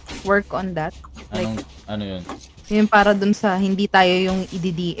work on that? Ano yun? Yung para dun sa hindi tayo yung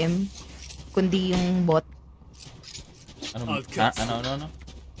i-DDM, kundi yung bot. Ano?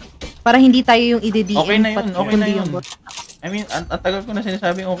 Para hindi tayo yung i-DDM, Okay na yun, okay na kundi yun. yung bot. I mean, ang tagal ko na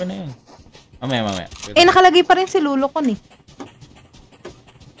sinasabing okay na yun. Mamaya. Nakalagay pa rin si Lulo ko ni.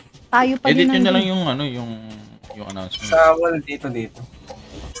 Tayo pa Edit din nyo na lang ang- yung ano, yung announcement. Sa wall dito.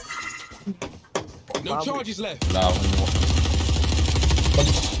 No charges left. Wala akong Pag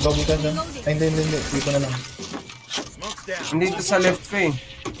lobby ka dyan. Ay, hindi. Dito na lang. Smoke's down. Nandito sa left ko eh.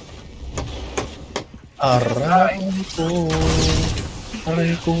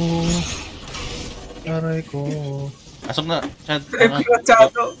 Aray ko. Pasok na, Chad.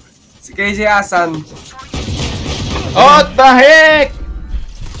 Chado. Si KJ Asan. What the heck?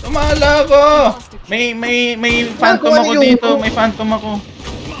 Tumala ko! May phantom ako dito. May phantom ako.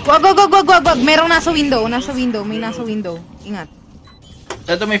 Wag. Merong nasa window. May nasa window. Ingat.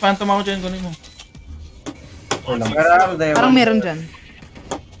 Chad, may phantom ako dyan. Kunin mo. Parang meron dyan.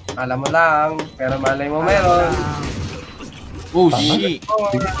 Alam mo lang. Pero malay mo meron. Oh, shit.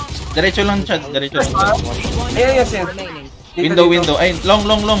 Diretso lang, Chad. Diretso lang. Ayan yun. Remaining. Window. Ay, long.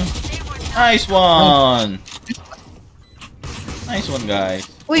 Nice one. Nice one, guys.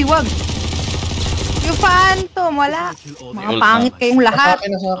 Uy, wag. Yung phantom, wala. Mga pangit kayong lahat.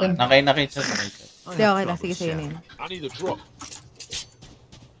 Sa akin. Nakay, Chad. Hindi, okay lang. Sige, sa'yo na yun. I need a drop.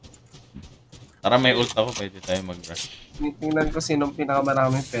 Tara, may ult ako. Pwede tayo mag-rush. Tingnan ko sinong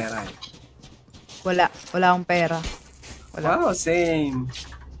pinakamaraming pera eh. Wala akong pera. Wow, same.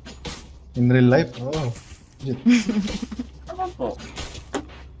 In real life? Oo. Tama po.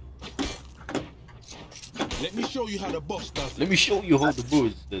 Let me show you how the boss does it. Let me show you how the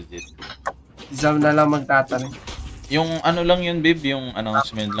booze does it. Zam na lang magtatanim. Yung ano lang yun, babe, yung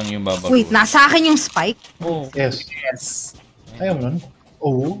announcement lang yung babago. Wait, nasa akin yung spike? Oh. Yes. Yes. Ayaw mo nun?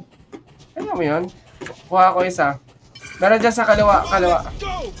 Oo. Ano mo yun? Kuha ko isa. Meron dyan sa kaliwa.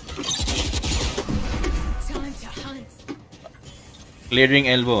 Go! Clearing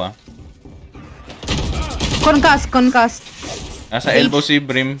elbow, ah. Concast. Nasa elbow si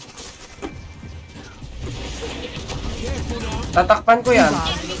Brim. Tatakpan ko yan.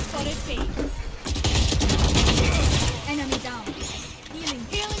 Enemy spotted B. Enemy down.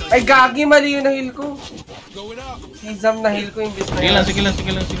 Healing. Ay, gagi, mali yung na-heal ko. Going up. Si Zam na-heal ko yung bis na Sige lang.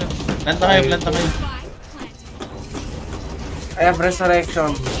 Planta kayo. Spike planted. I have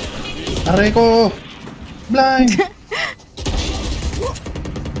resurrection. Aray ko! Blind!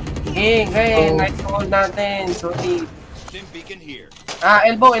 Okay, nice hold natin. Sorry.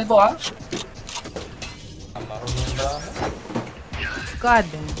 Elbow, ah. God.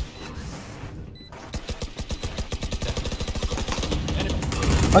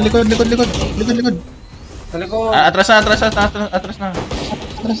 Likod. Atras na.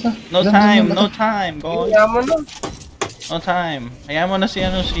 No time, boy. Kaya mo na. No time. Hayaan mo na si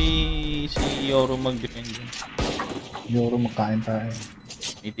Yoro mag-defend. Yoro magkain tayo.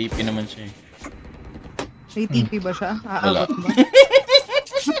 May TP naman siya eh. May TP ba siya? Wala. Aabot ba?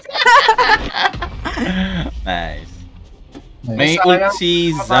 Nice. May ult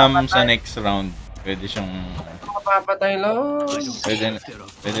si Zam sa next round. Pwede siyang... Mapapatay lang.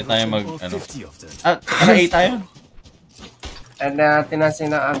 Pwede tayo mag... Tara A tayo. And natin na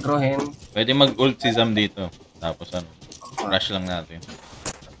sina-agrohin. Pwede mag-ult si Zam dito. Tapos rush lang natin.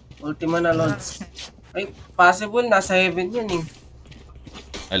 Ultima na launch. Ay, possible. Nasa heaven yan eh.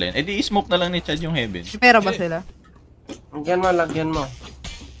 Alin? Eh di smoke na lang ni Chad yung heaven. Pera ba sila? Lagyan mo.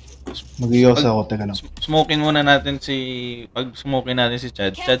 Mag-ios ako, teka lang. Smokin muna natin pag smokin natin si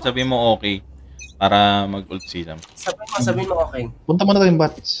Chad, sabi mo okay para mag-ult si Zam. Sabi mo okay. Punta muna tayong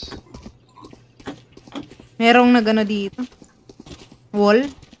bots. Merong nagano dito. Wall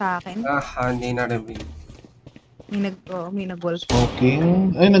sa akin. Hindi na reveal. May nag-wall.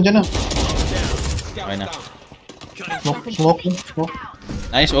 Smoking. Ay, nandiyan na. Okay na. Smoke.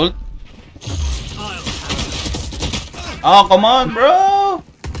 Nice ult. Oh, come on, bro!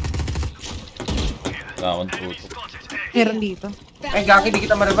 Gawon tutok. Meron dito. Ay, gaki, di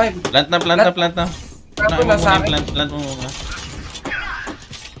kita ma-revive. Plant na. Plant mo muna.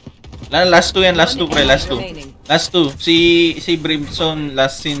 Last 2 yan, last 2 pre, last 2. Last 2. Si Brimstone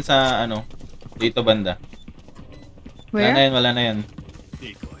last scene sa dito banda. Where? Wala na yan.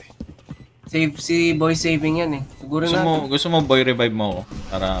 Save si boy saving yan eh. Siguro gusto mo boy revive mo ako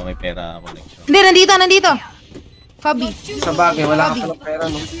para may pera connection. Hindi, nandito. Cubby. Sa bagay, wala ka palang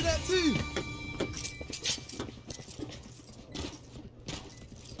pera no.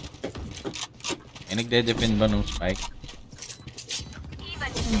 Nagde-defend ba nung spike?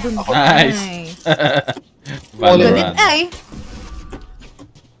 Nice. Valorant. Ay.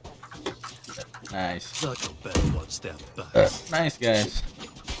 Nice. Nice guys.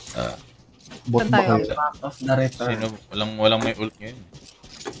 Bot ba kayo? Of the return. Walang may ult ngayon.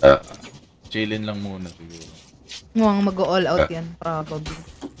 Chillin lang muna siguro. Mukhang mag-all out yan, probably.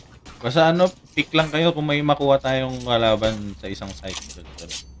 Basta pick lang kayo kung may makuha tayong kalaban sa isang site.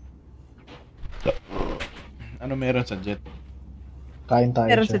 Ano meron sa jet? Kain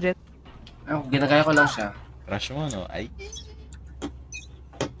tayo Meron siya. sa jet. Ginagaya ko lang siya. Crush mo, no? Ay.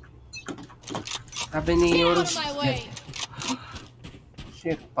 Sabi ni Yorus.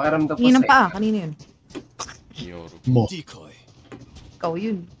 Shit, pakiramdam ko Kaninang pa, kanina yun. Yoro. Mo. Ikaw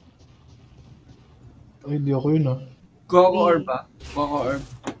yun. Ay, di ako yun ah. Gogo Orb ba? Gogo Orb.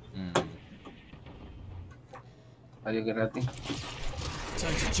 Paligan natin.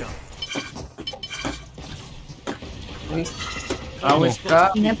 Uy. Awis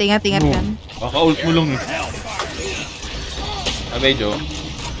ka. Ingat yan. Baka ult mo lang eh. Sabi, Joe.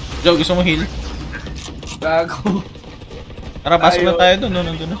 Joe, gusto mo heal? Gago. Tara, pasok na tayo doon.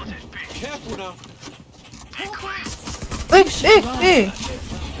 Nandun na.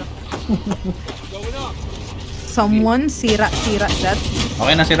 Someone sira that.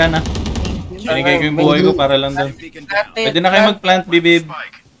 Okay na, sira na. Binigay ko yung buhay ko para lang doon. Pwede na kayo mag-plant, bibib.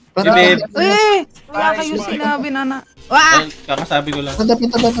 Bibib. Wala kayo sinabi, nana. Wah! Kakasabi ko lang. Plat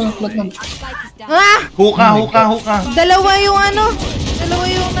Huka. Dalawa yung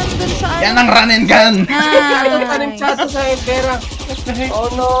nandun sa Yan ang run and gun! Tanim chato sa pera. Oh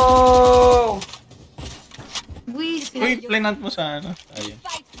no! Uy, plinant mo sa Ayun.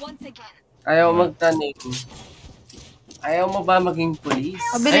 Ayaw magtanim. Ayaw mo ba maging police?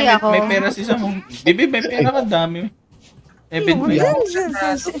 Pabili ako. May pera si Sam. Bibib, may pera ka dami.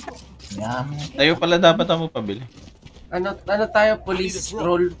 Tayo pala dapat ako pabili. Ano tayo police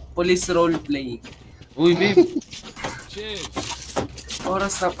role play. Uy, babe.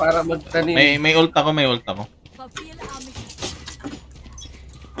 Oras na para magtanim. May ult ako.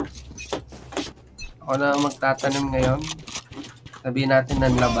 Ako na magtatanim ngayon. Sabihin natin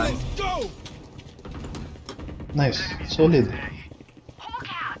ng laban. Nice. Solid.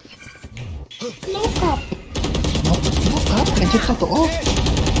 Lock up. Legit totoo.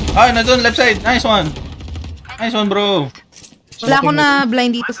 Ay, nandun, left side. Nice one, bro. Wala ako na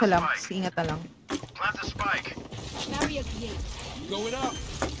blind dito sa lamps. Ingat na lang.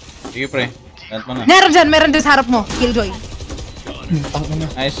 Sige, pre. Plant mo na. Meron dyan sa harap mo. Killjoy.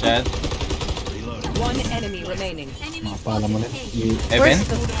 Nice shot. One enemy remaining. Mapala mo na. Evan?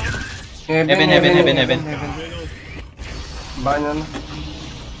 Evan. Banyan.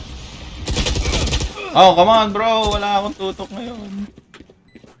 Oh, come on bro. Wala akong tutok ngayon.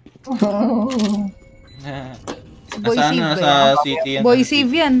 Boy Nasa, save nasa city yan. Boy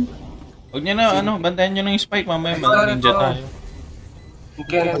save yan. Huwag nyo na, bantayan nyo ng spike. Mamaya mag-ninja tayo.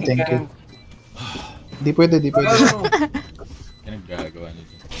 Thank you. Di pwede. Yan ang gagawa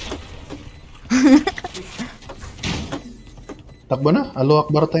nito. Takbo na. Allahu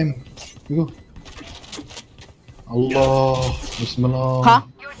Akbar time. Go. Allah. Bismillah. Ha?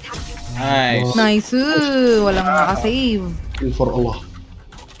 Nice. Nice. Walang nakasave. Kill for Allah.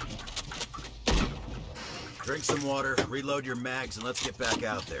 Drink some water, reload your mags, and let's get back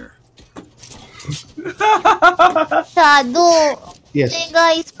out there. Shadow. Yes. Hey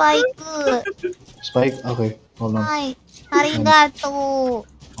guys, Spike. Spike? Okay. Hold on. Hi. Arigato.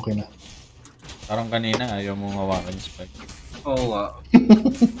 Okay na. Parang kanina, ayaw mong hawakan yung spike. Oo nga.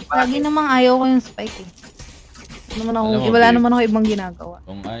 Lagi namang ayaw ko yung spike eh. Wala naman ako ibang ginagawa.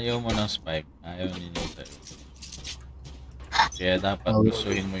 Kung ayaw mo ng spike, ayaw ninyo sa'yo. Kaya dapat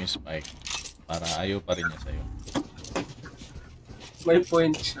gustuhin mo yung spike para ayaw pa rin niya sa'yo. May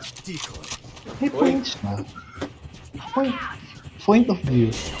point siya. May points na. Point of view.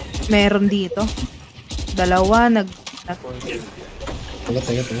 Meron dito. Dalawa, Taga.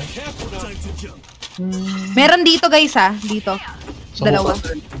 Meron dito guys ha. Dito. Dalawa.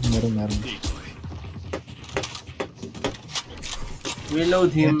 Meron.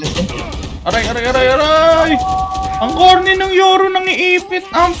 Reload him. Aray! Ang corny ng Yoro nang iipit.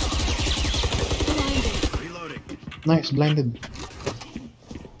 Nice, blinded.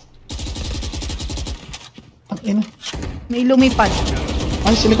 Ang ina. May lumipad.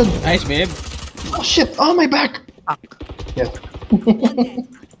 Ay, sa likod. Nice, babe. Oh shit! Oh, my back! Fuck. Yeah.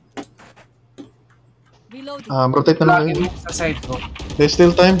 Reloading. Rotate na lang kayo. Sa side ko. There's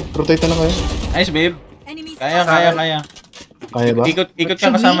still time. Rotate na lang kayo. Nice, babe. Enemies. Kaya. Kaya ba? Ikot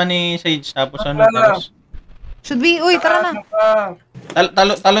ka kasama ni Sage, tapos Should we? Uy, tara na.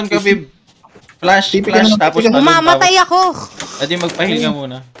 talon ka, babe. Flash, tapos talon. Umamatay ako. Adi magpahil ka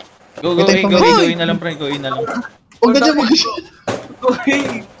muna. Go in na lang, pre. Go in na lang. Huwag na dyan,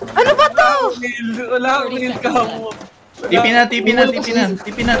 Uy! Ano ba to? Wala akong heal ka mo. Tipin na. Tipin na,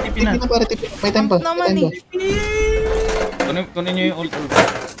 pare. Tipin. May time pa. Naman eh. Kunin nyo yung ult.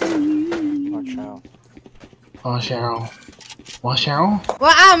 Watch out.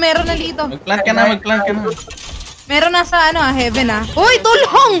 Meron na dito. Magplant ka na. Meron na sa heaven Uy,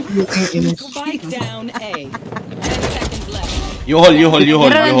 tulong! Spike down A. 10 seconds left. Yuhol.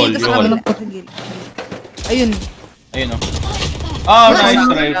 Meron na dito sa kabilang gilid. Ayun. Ayun, oh, nice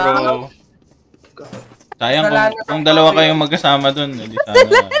try, bro. Sayang kung dalawa kayong magkasama dun. Hindi sana.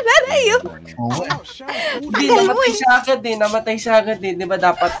 Hindi, namatay siya agad eh. Di ba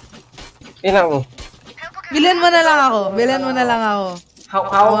dapat? Ina mo. Bilan mo na lang ako.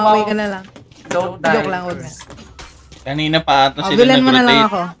 How Umaway ka na lang. Don't die. Joke lang, huwag na. Kanina pa ata sila bilan mo na lang nag-rotate.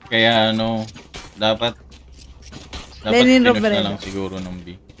 ako. Kaya dapat Lenin pinush Robredo. na lang siguro ng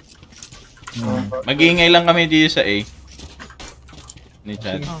B. Mag-iingay lang kami dito sa A. Ni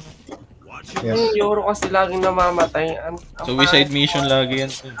Chad. Yung Yoro kasi laging namamatay. Suicide mission lagi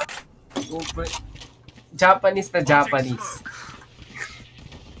yan. Japanese na Japanese.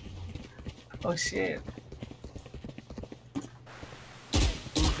 Oh shit.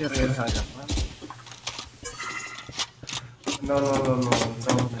 No.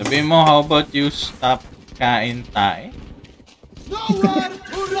 Sabihin mo, how about you stop kain tae?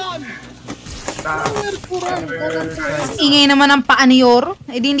 Ingay naman ang paa ni Yoro.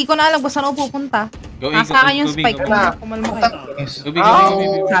 Hindi ko na alam kung saan ako pupunta. Nasa akin yung spike. Kumalma kayo.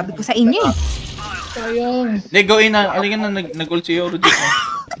 Sabi ko sa inyo eh. Hindi, go in na. Alingin na, nag-ult si Yoro dito.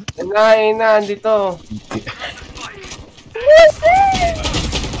 Ina, andito.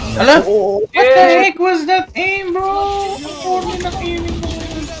 Ala? What the heck was that aim, bro? Ang ng aiming mo.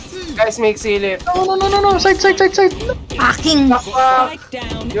 Guys, make silip. No. Side. Fucking.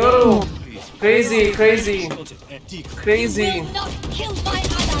 Yoro. Crazy.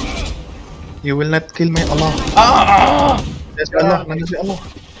 You will not kill my Allah. Yes, Allah. Nandiyan si Allah.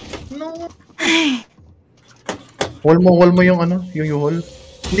 No. Wall mo yung yung yuhol.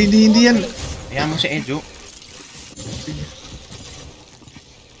 Hindi yan. Kaya mo si Ejo.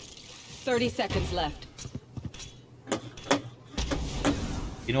 30 seconds left.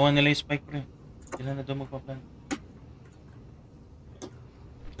 Kinuha nila yung spike, pre. Sila na doon magpapan.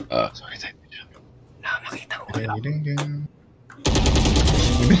 Sorry. Nakita ko.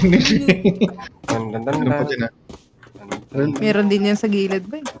 Meron pa dyan Meron din yan sa gilid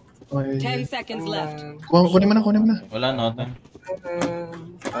ba eh. 10 seconds left. Kunin mo na. Wala, nothing.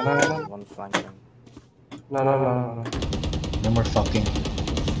 One flank. No. No more fucking.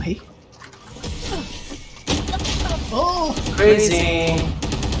 Ay. Oh! Crazy!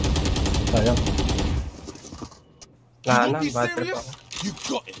 Sayang. Lana, bad trip ako. You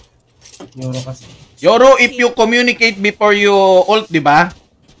got it. Euro kasi. Yoro, if you communicate before you ult, di ba?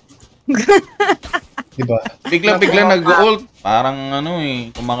 Diba? Biglang nag-ult. Parang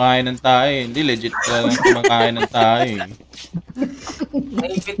kumakain ng tayo. Hindi, legit ka lang kumakain ng tayo.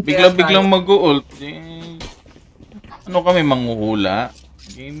 Biglang mag-ult. Ano kami, manghuhula?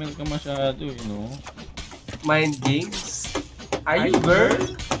 Gamer ka masyado, no? Mind games? Are you girl?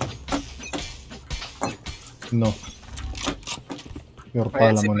 No. Your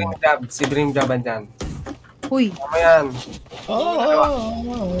pala mo na. Si Dream Job andyan. Uy. Tama yan.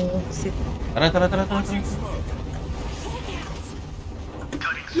 Tara.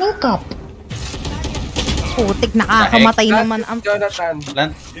 Low cap. Putik, nakakamatay naman ang... Jonathan.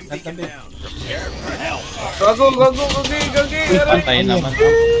 Land. Gago. Pantay naman.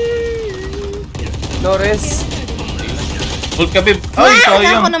 Norris. Ult ka, Bib. Ay,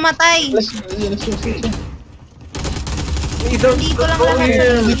 sayang. Ako namatay. Dito lang naman.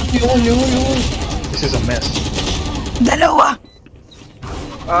 This is a mess. Dalawa.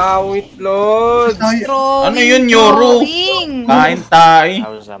 Wait, Lord. Ano yun, Yoro? Kain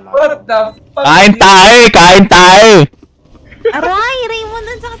tayo. What the fuck? Kain tayo. Aray, Raymond,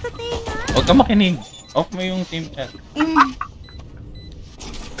 ang sakit sa tinga. Huwag ka makinig. Off mo yung team chat.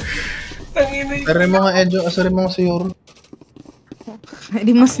 Asarin mo nga Edjo, asarin mo nga si Yoro.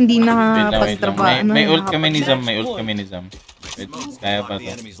 Hindi mas hindi Wait nakapagtrabaho. lang. May ult kami ni Zam. Wait, kaya pa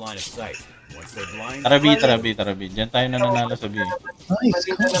to. Tarabi. Diyan tayo nananalo sa B. Nice.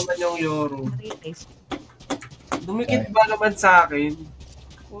 Balik na naman yung Euro. Dumikit ba naman sa akin?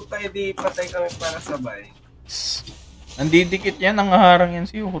 Puta, edi patay kami para sabay. Nandidikit yan. Nangaharang yan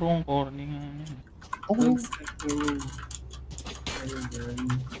si Urong corny nga.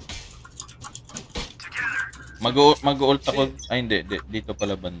 Mag-ult ako. Ay, hindi. Dito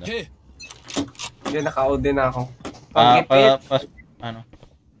pala banda. Hindi, naka-out din ako. Ano?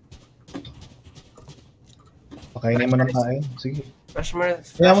 Pakainin mo ng kain. Sige. Rushmer.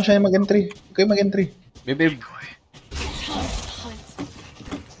 Kaya mo siya yung mag-entry. Kayo mag-entry. Bibib.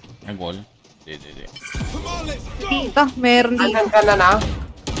 Nag-wall? Hindi. Dito, meron dito. Andan ka na?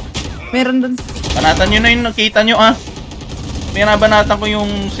 Meron dun. Banatan nyo na yung nakita nyo, Binabanatan ko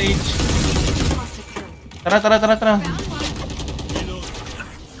yung Sage. Tara.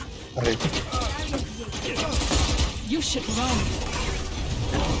 Aray. You should run.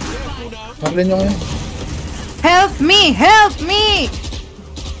 Marlin nyo ngayon. Help me!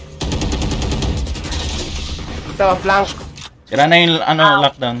 Ito, flank. Tira na yung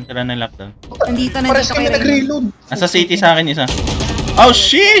lockdown. Nandito Pares kay kami Raymond. nag-reload. Nasa city sa akin isa. Oh,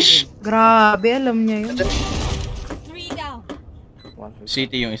 sheesh! Grabe, alam niya yun. 3 down.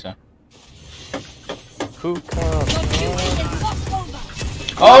 City yung isa. Hookah.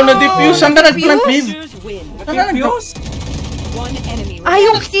 Oh, na-diffuse. Saan ka nag-plant, Bib? Win. Defuse? One enemy.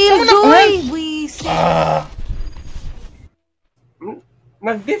 Yung killjoy! Buisit.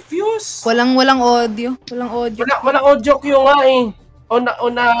 Nag-diffuse. Walang audio. Walang audio cue nga eh.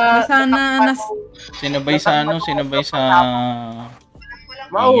 Sana Sinabay sa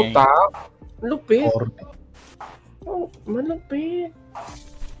Mauta. Lupit. Or, Malupit.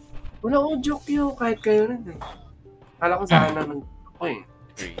 Walang audio cue kahit kayo rin eh. Kala ko sana nang ako eh.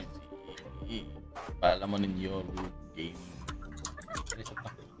 Crazy. Pala mo ninyo, gaming. Isa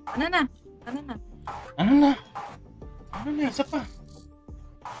pa. Ano na? Isa pa.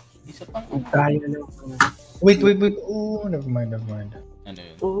 Kaya lang. wait. Oh, never mind. Ano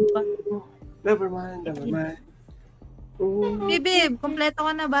yun? Never mind. Bibib, kompleto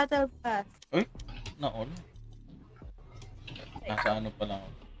ka na battle pass. Uy, na-all. Nasa ano pa lang.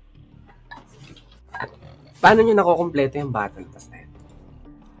 Paano nyo nakukompleto yung battle pass na yun?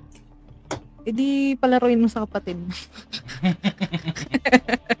 Di palaruin mo sa kapatid.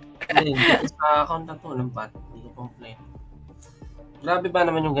 Hindi sa account na to ng battle. Hindi ko kompleto. Grabe ba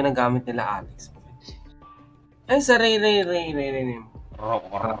naman yung ginagamit nila Alex? Ay, sa Ray.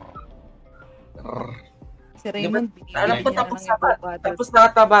 Si Raymond, Alam ko tapos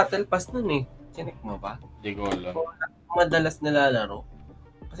nata-battle pass nun eh. Chinek mo ba? Hindi ko alam. Madalas nilalaro.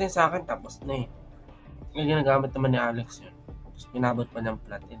 Kasi sa akin tapos na eh. Yung ginagamit naman ni Alex yun. Tapos pinabot pa ng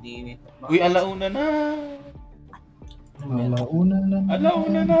plat. Uy, alauna na!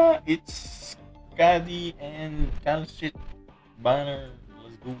 Alauna na! It's Caddy and Calcit Banner.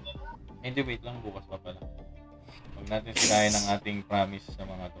 Let's go. Hindi, wait lang. Bukas pa pala. Huwag natin sirain ang ating promise sa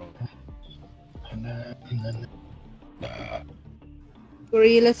mga tropa.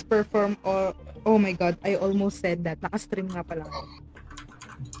 Gorillas perform or... Oh my god, I almost said that. Naka-stream nga pala.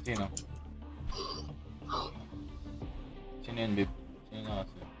 Sino? Sino yun, Bib? Sino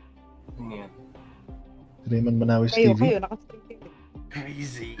naka-stream? Ano yan? Raymond Manawis Kayo, TV. naka-stream kayo.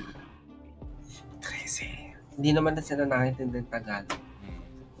 Crazy. Hindi naman na sila nakintindi ng Tagalog.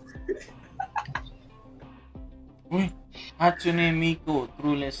 Uy! Hatsune Miku,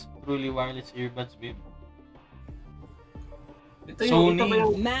 truly wireless earbuds, Bib. Ito yung, Sony. ito ba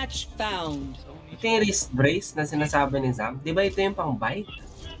yung, Match found. ito yung wrist brace na sinasabi ni Zam? Di ba ito yung pang bite?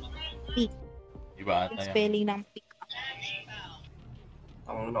 Peak. Iba ata Yung yan. spelling ng peak.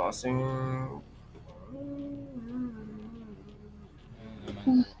 Ang na kasi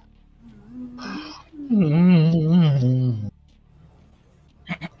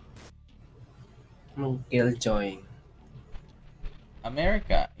Killjoy.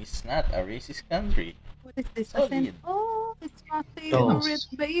 America is not a racist country. What is this? Solid. Oh, it's my favorite,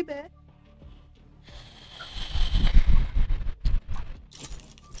 baby.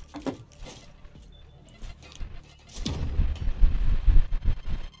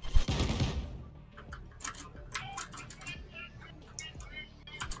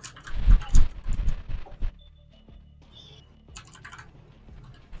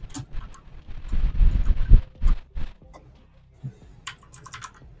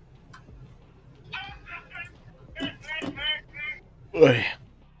 Uy.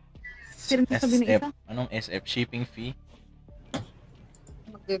 Sino sabi ng isa? Anong SF? Shipping fee?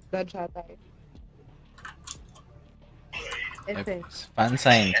 Mag-dodge tayo. SF. Fan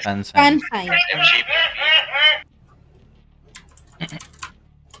sign. Fan sign.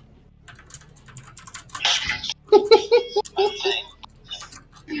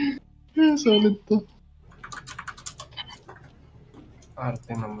 Solid to.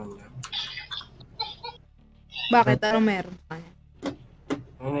 Arte naman yan. Bakit? Anong meron pa niya?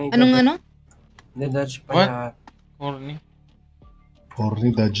 Anong ano? Nidodge pa What? na. Corny. Corny,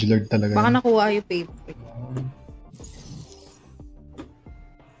 dodge lord talaga. Baka yan. nakuha yung favorite.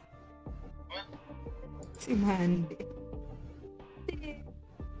 Si Mandy.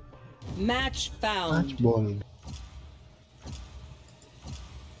 Match found. Match ball.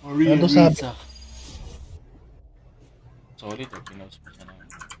 Ano sabi? Solid o pinost mo siya naman.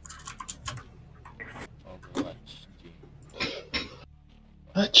 Overwatch.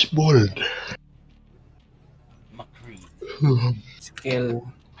 Match ball. McCree. Skill.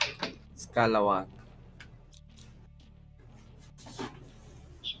 Skalawag.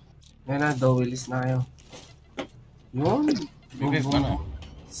 Yan na, Dowilis na kayo. Yun. Bibig ano?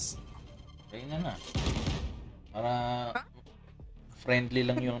 Reyna na. Para friendly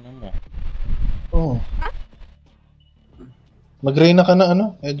lang yung ano mo. Oh. Mag-Reyna ka na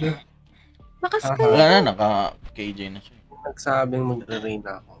ano, Edo. Nakaskay. Wala na, naka-KJ na siya. Nagsabing magre-rain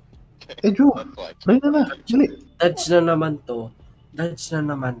ako. Edo, Reyna na. Dali. Dodge na naman to. Dodge na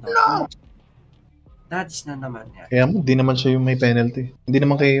naman to. Dodge na naman yan. Kaya mo, di naman siya yung may penalty. Hindi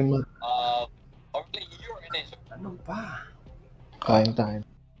naman kayo yung Ano ba? kain tayo.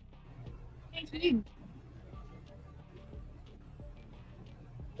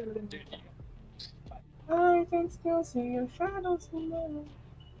 I can still see your shadows in my room.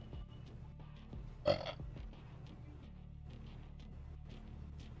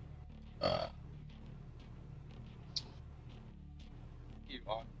 You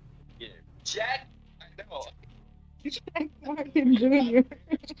are Jack. I know. Jack Martin Jr.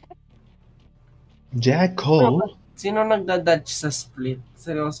 Jack Cole? Sino nagda-dodge sa split?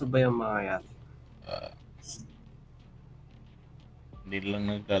 Seryoso ba yung mga yan? Hindi lang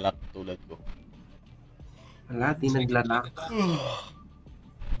naglalak tulad ko. Wala, di naglalak.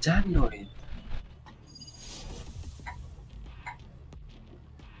 John Lloyd.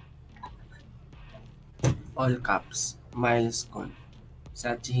 All caps. Milestone.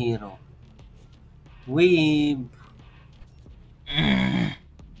 Sachihiro. Weeb.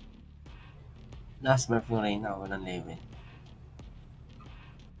 Last Murphy Reyna, walang level.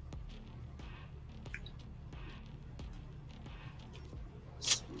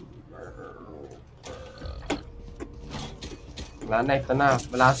 Wala na, ito na.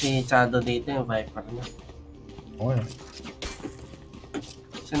 Wala si Chado dito, yung Viper na. Oh, yeah.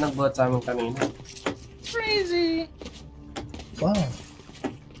 Kasi nag-bot sa amin kanina. Crazy! Wow.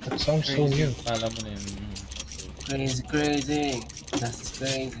 That sounds so new. Alam mo na yun. Crazy, crazy. That's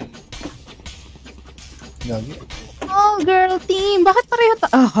crazy. Gagi. Oh, girl team. Bakit pareho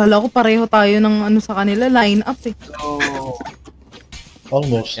tayo? Akala ko pareho tayo ng ano sa kanila. Line up eh. So,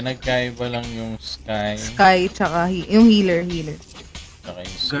 Almost. Pinagkaiba lang yung Sky. Sky, tsaka yung healer. Tsaka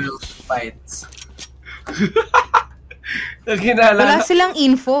yung Girls fights. Wala silang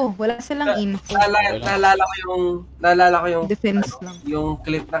info. Naalala ko yung defense lang. Yung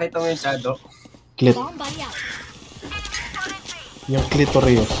clip. Nakita mo yung shadow? Clit. Yung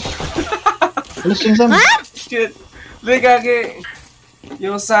clitorius. Alas yung Sam. Shit. Ligagi.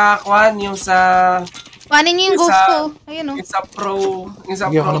 Yung sa Panin niyo yung Yung ghost sa- ko. Ayun o. yung sa pro. Yung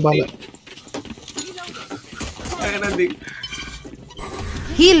sa Sige, ako pro. na bala. Ay, nadig.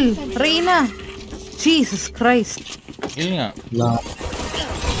 Heal! Reyna! Jesus Christ. Heal nga. La.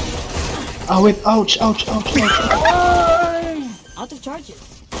 Wait. Ouch. Out of charges.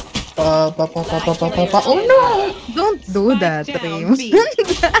 Oh no! Don't do that, Raymond.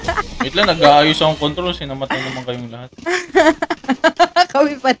 Wait lang, nag-aayos akong control. Sinamatay naman kayong lahat.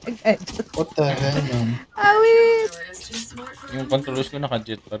 Kami pa nag-adjust. What the hell, man? Awit! Yung controllers ko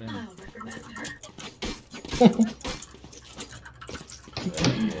naka-jet pa rin.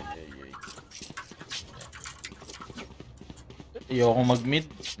 Ayokong mag-mid.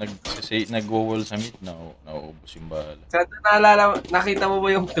 Nag-wall sa mid. Nauubos yung bala. Nakita mo ba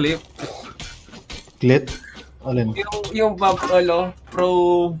yung clip? Clit? Alin? Yung pro.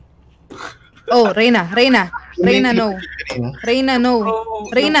 Oh, Reyna, no. Reyna, no.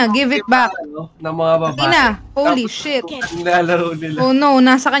 Reyna, give it back. Ng mga babae. Reyna, holy shit. Nilalaro nila. Oh no,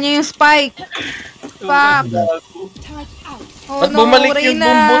 nasa kanya yung spike. Fuck. Oh Ba't no, bumalik yung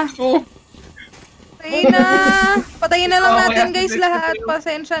bumbot ko? Reyna, patayin na lang natin guys lahat.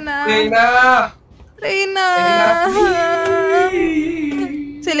 Pasensya na. Reyna.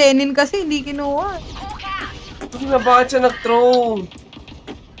 Si Lenin kasi hindi kinuha. Bakit siya nag-throw?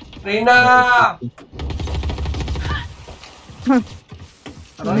 Reyna!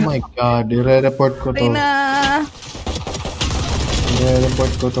 Oh my god, i-report ko to. Reyna.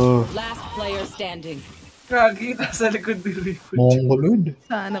 I-report ko to. Last player standing. Kagi, nasa likod ni Raymond. Mongolod.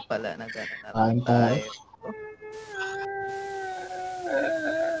 Sana pala nagano na Kain tayo.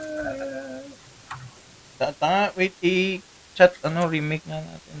 Wait, i-chat, remake nga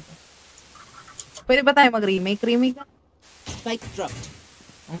natin to. Pwede ba tayo mag-remake? Remake na. Spike dropped.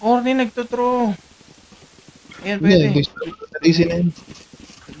 Ang corny nagtutro. Ayan, pwede. DC na yun.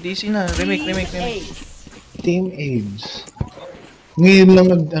 DC na, remake. Team AIDS. Ngayon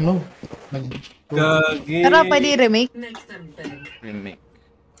lang Gagi. Pero pwede i-remake? Remake.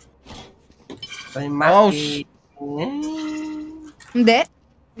 Mouse. Hindi?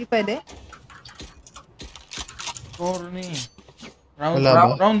 Hindi pwede? Corny. Wala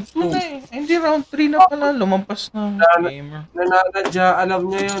ba? Round 2 na eh. Hindi, round 3 na pala. Lumampas na gamer. Nananadya, alam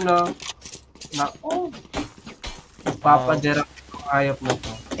niya yun, no? Nako. Papadirang ayop na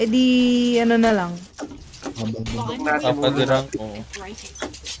to. Eh di, ano na lang. Papadirang ko.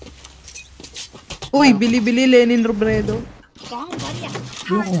 Uy, bili-bili Lenin Robredo.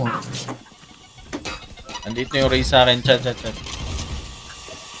 Ayoko nga. Andito yung Ray sa akin. Chat.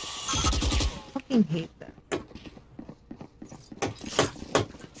 Fucking hate that.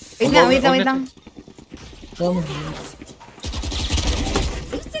 Wait lang.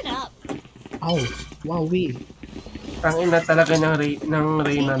 Loosen up. Ow. Wowie. Ang ina talaga ng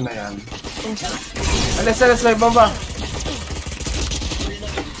Reyna na yan. Alas, may bomba.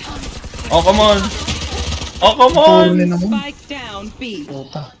 Oh, come on! Spike down, B.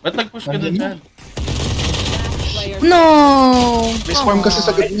 Ba't nag-push ka doon, Chad? No! May swarm kasi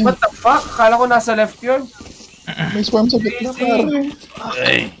sa gitna. What the fuck? Akala ko nasa left yun. May swarm sa gitna, pare.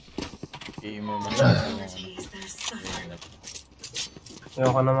 Ay! Gamer man.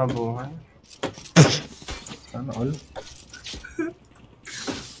 Ayoko na mabuhay. Sana all.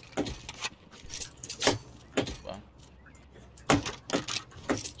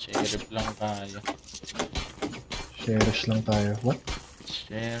 Sheriff lang tayo. Cherish lang tayo. What?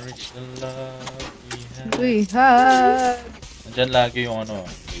 Cherish the love We had. Nandiyan lagi yung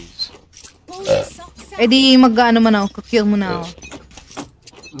base. Eh di mag-ano man ako, kill muna ako.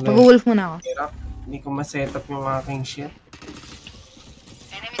 Mag-wolf muna ako. Hindi ko ma-set up yung aking shit.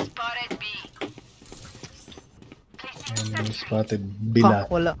 Enemy spotted. Bila.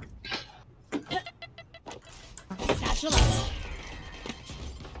 Wala.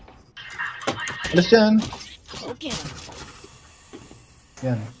 Alas dyan. Okay.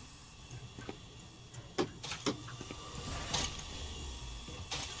 Yan.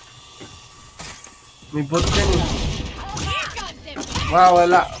 May bot dyan eh. Wow,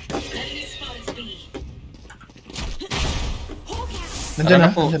 wala. Nandyan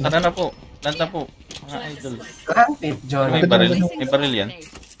na. Tara na po. Lanta po. Mga idol. Granted, John. May baril. May baril yan.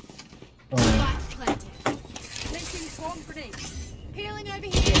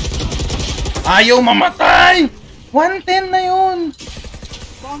 Ayaw mamatay! 110 na yun!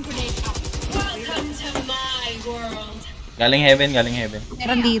 Galing heaven.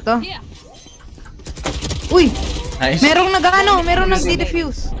 Meron dito. Uy! Nice. Merong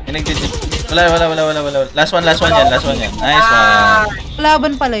nagdi-defuse. Wala. Last one yan. Nice one.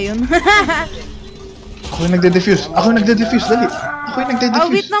 Laban pala yun. Ako yung nagde-defuse. Dali. Ako yung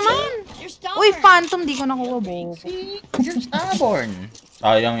nagde-defuse. Wait naman. Uy, phantom, di ko nakuha, bobo. You're stubborn.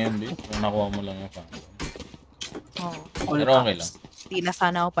 Sayang yun, babe. Kung nakuha mo lang yung phantom. Oh. Pero okay lang. Di na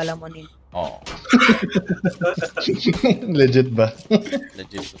sana ako palamunin. Oo. Legit ba?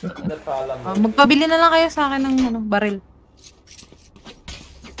 Legit. Magpabili na lang kayo sa akin ng baril.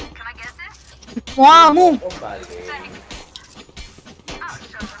 Wow, mo!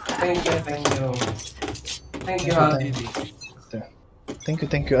 Thank you, Habibi.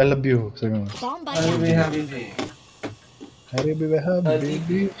 Thank you. I love you. Sabi mo. Habibi. Habibi. Thank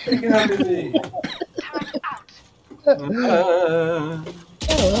you, Habibi.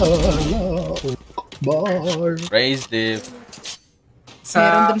 Praise Div.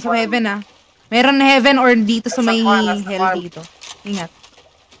 Meron dun sa heaven, ah. Meron na heaven or dito sa may hell dito. Ingat.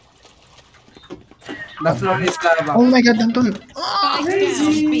 The floor is lava. Oh my God, Anton.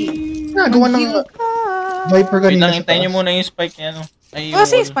 Nagawa ng Viper Wait kanina. lang, hintayin nyo muna yung spike niya, no? Ay, Oh,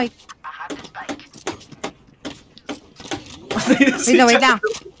 si Spike. Wait lang.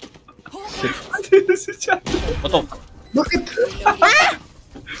 Putok. Bakit?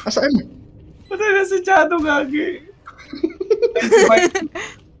 Asaan? Patay na si Chado, gagi.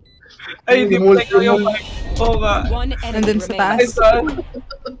 Ay, hindi mo tayo yung mic. Oo nga. Nandun sa taas. Ay, saan?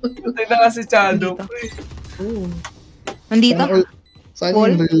 Patay na nga si Chado. Nandito? Saan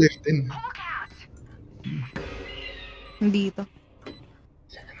yung left in? Nandito.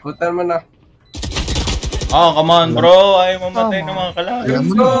 Kutan mo na. Oh, come on, bro. Ayaw mamatay ng mga kalaban.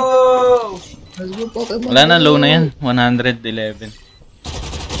 Let's go! Wala na, low na yan. 111.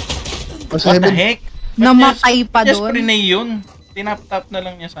 What the heck? Namatay pa Just doon. prinay yun. Tinap-tap na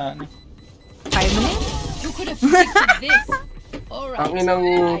lang niya sa ano. Kaya mo na Ang inang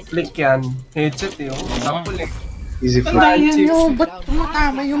flick yan. Headset yun. Sample eh. Easy flick. Ayan nyo, ba't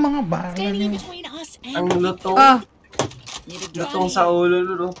tumatama yung mga bala nyo? Ang lutong. Lutong sa ulo,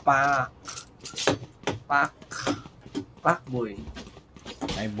 no? Pak, boy.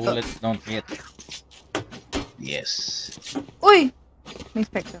 My bullets don't hit. Yes. Uy! May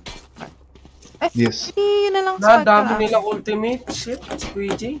spectre. Yes. Hindi na lang spectre. Dami nilang ultimate. Shit,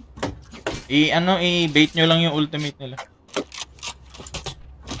 squeegee. I-bait nyo lang yung ultimate nila.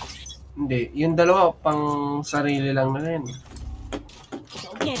 Hindi, yung dalawa pang sarili lang na rin.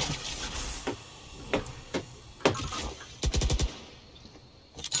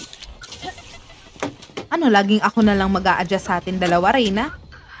 Ano, laging ako na lang mag-a-adjust sa atin dalawa, Reyna?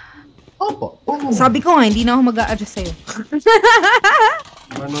 Opo. Sabi ko nga, hindi na ako mag-a-adjust sa'yo.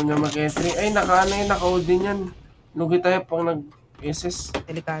 Ano niya mag-entry? Ay, naka-hold din yan. Lugi tayo pang nag-SS.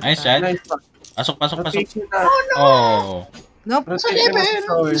 Delikado. Nice shot. Pasok. Rotation na. Oh. Nope. Rotation na sa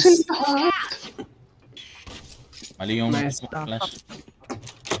towers. Mali yung flash.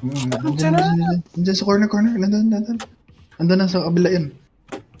 Nandiyan sa corner. Nandun na sa kabila yan.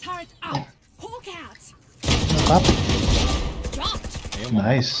 Pop.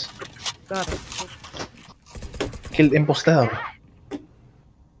 Nice. Killed imposter.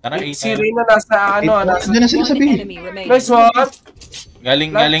 Tara, Si Reyna nasa Nandiyan na sila sa B. Nice one.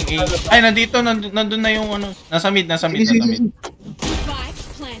 Galing A. Ay, nandun na yung ano. Nasa mid. Nice.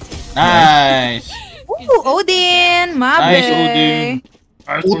 Ooh, Odin! Mabe!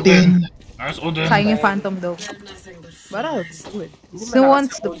 Nice, Odin. Sayang yung phantom daw. But I'll do it. So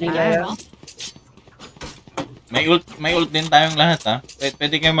wants to play. May ult din tayong lahat, ha?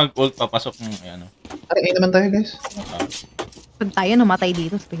 Pwede kayo mag-ult papasok ng ano. Ay naman tayo, guys. Pag tayo namatay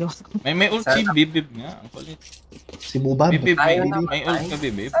dito, seryoso. May ult si Bibib nga. Ang kulit. Si Bubab. Bibib, may ult ka,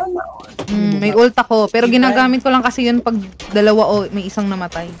 Bibib. May ult ako, pero ginagamit ko lang kasi yun pag dalawa o may isang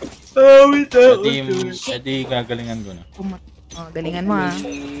namatay. Pwede gagalingan ko na. Galingan mo, ha.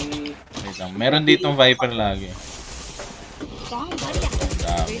 Wait lang. Meron ditong Viper lagi.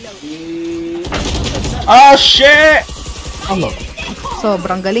 Oh, shit!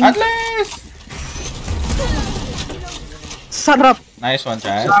 Sobrang galing. At least! Sarap. Nice one,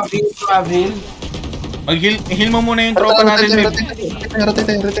 Chad. Travel. Mag-heal mo muna yung tropa natin, babe.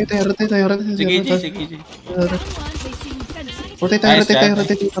 Rotate. Sige, G.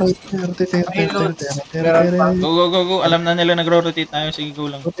 Go. Alam na nila nagro-rotate tayo. Sige, go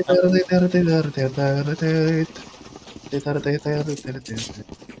lang.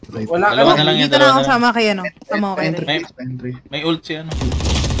 Wala ka Dalawa na lang yan, Dito na dalawa ako na lang. sama kayo, no? Sama ko kayo. Entry, May- please, entry. May ult si ano.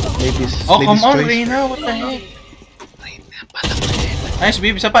 Ladies, Oh, come ladies on, choice. Reyna. What the heck? Nice,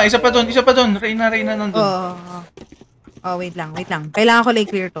 babe. Isa pa doon. Reyna nandun. Oh, wait lang. Kailangan ko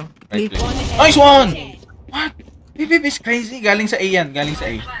clear to. Right click. Nice one! What? Bibib is crazy. Galing sa A yan. Galing sa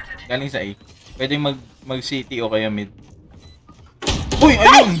A. Pwede mag-city o kaya mid. Uy,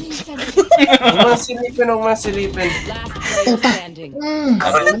 ayun! Huwag man silipin. Last player standing.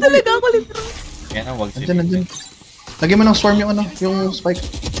 Talaga ako literal. Yan ang wag city. Andyan. Lagyan mo ng swarm yung ano, yung spike.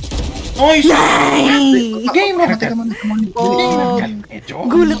 Nice! Game mo, teka mo na. Oh,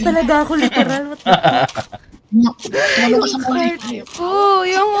 gulat talaga ako literal. What the Tumalo ka sa muli. Oh,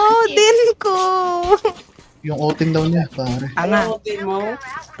 yung Odin ko. Yung Otin daw niya, pare. Tanga. Otin.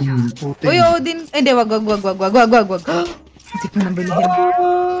 Uy, Odin. Eh, di, wag. Hindi ko nabilihin.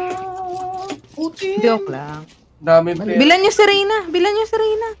 Joke lang. Dami pa. Bilan niyo si Reyna.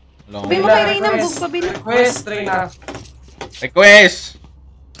 Sabi mo kay Reyna, pabila. Request!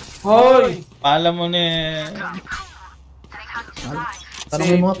 Hoy! Pala mo na. Parang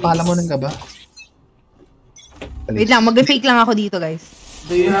may mga palamunin ka ba? Wait lang, mag-fake lang ako dito, guys.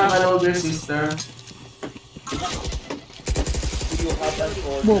 Do you have an older sister?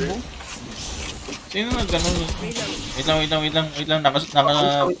 Bobo. Sino na ganun? Wait lang.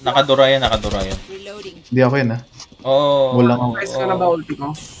 Nakadura yan. Hindi ako yan, ha? Oo. Wala ako. Press ka na ba ulti ko?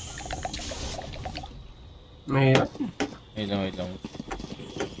 Mahirap. Wait lang.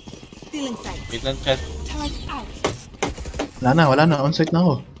 Wait lang, chat. Wala na. On-site na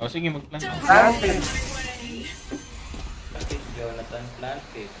ako. O, sige, mag-plan. Jonathan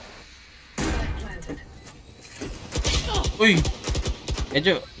planted. Uy!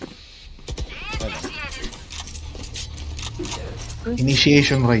 Medyo.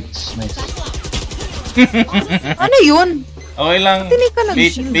 Initiation rights. Nice. Ano yun? Okay lang. Tinig ka lang,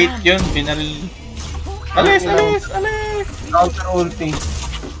 Bait shield. yun. Binaril. Alis! Counter ulti.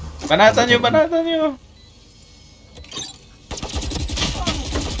 Banatan nyo.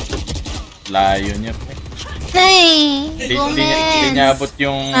 Layo niya. Nay! Hindi niya abot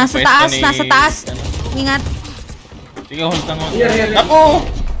yung Nasa taas. Ano. Ingat. Sige, hold lang. Ako!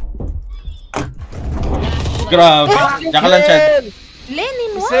 Grabe. Diyan ka lang, Chad.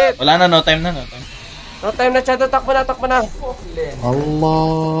 Lenin, what? Wala na, no time na. No time na, Chad. Takbo na.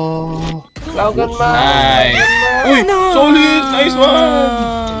 Allah. Laugan ma. Nice. Uy, solid. Nice one.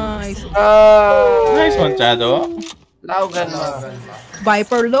 Nice one, Chado. Laugan ma.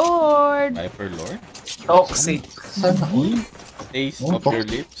 Viper Lord. Toxic. Sana all? Taste of your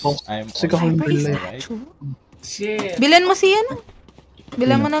lips. I'm Sige ako yung bilay. alright. Shit. Bilan mo si ano?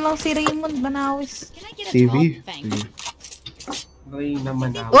 Bilan mo na lang si Raymond Banawis. TV. Ray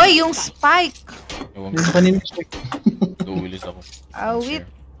naman ako. Uy, yung spike. Ewan Yung ko. kanina spike. Duwilis ako. Awit.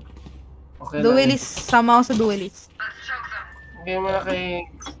 Okay lang. Duelist. Sama ako sa duelist. Okay mo na kay...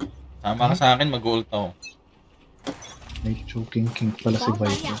 Tama ka sa akin, mag-ult ako. May choking king pala si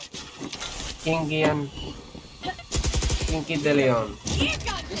Viper. Kingy yan. Kinky De Leon.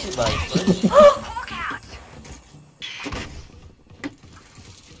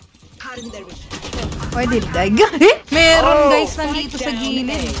 Why did I get it? Meron guys nandito sa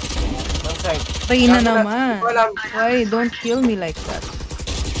gilid. Reyna naman. Why don't kill me like that?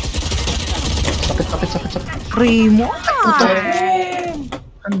 Sakit. Raymond!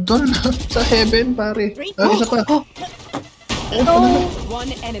 Andun sa heaven, pare. Isa pa.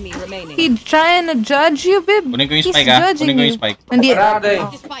 One enemy remaining. He trying to judge you, babe. Kunin ko yung He's spike, ha? judging Kunin ko you. yung spike. Hindi.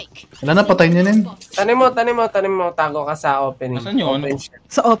 Wala na, patay niya nin. Tanim mo. Tago ka sa opening. Nasaan yun? Open shit.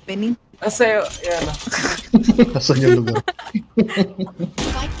 Sa opening. Sa'yo, yan. Nasaan yung lugar?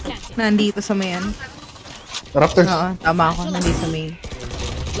 Nandito sa may ano. Raptors. Oo, tama ako. Nandito sa may.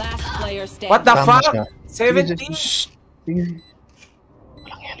 Last player standing. What the Tama fuck? siya. 17? Sige.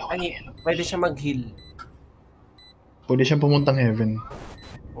 Ay, pwede siya mag-heal. Pwede siyang pumuntang heaven.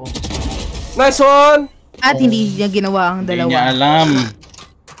 Oh. Nice one! At hindi niya ginawa ang Hindi dalawa. niya alam.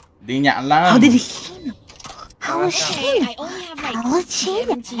 Hindi niya alam. How did he?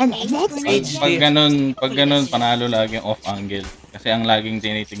 Pag ganun, panalo lagi yung off angle. Kasi ang laging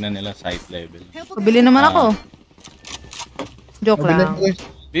tinitignan nila side level. Pabili naman ako. Joke lang.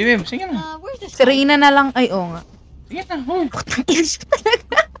 Bibib, sige na. Si Reyna na lang. Ay, oo nga. Sige na, huy. Siya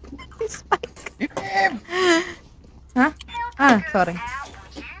talaga. Bibib! Ha? Sorry.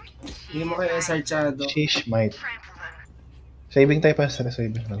 Hindi mo kay SR Chado. Sheesh, might. Saving tayo pa sa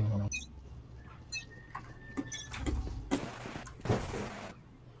saving.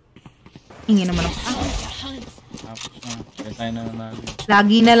 Hingi naman ako. Tapos na. Kaya tayo na nanalo.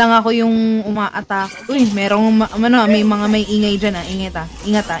 Lagi na lang ako yung uma-attack. Uy, merong may mga may ingay dyan ah. Ingat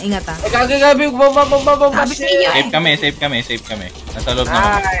ah. Ay, gabi. Bomba. Safe kami. Nasa loob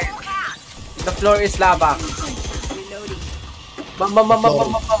na kami. The floor is lava. Bam.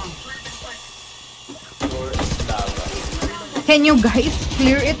 Can you guys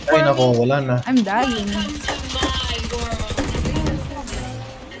clear it for Ay, nako, me? wala na. I'm dying.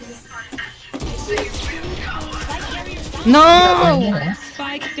 No!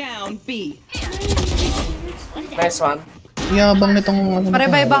 Spike down B. Nice one. Yabang nitong ano.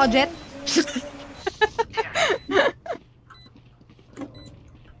 Pare-bye ba ako, Jet?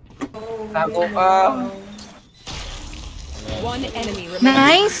 Tago ka. One enemy remaining.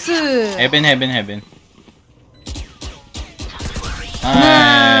 Nice! Heaven.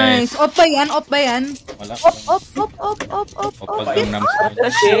 Nice! Off ba yan? Wala. Off. Pag yung nams What the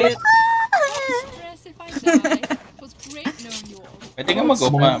shit? Pwede ka mag-off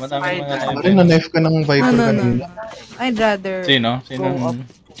pa. Madami mga Pare, na-knife ka ng Viper kanina. I'd rather... Sino?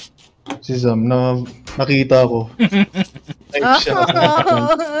 Si Zam, nakita ko. Knife siya.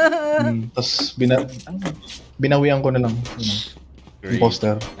 Tapos binawian ko na lang.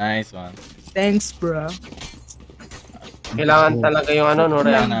 Imposter. Nice one. Thanks, bro. Kailangan talaga yung ano, no?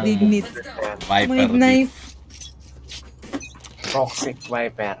 My dignity. Viper. My knife. Toxic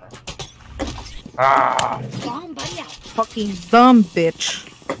Viper. Fucking dumb bitch.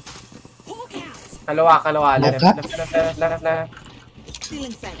 Kalawa. Left.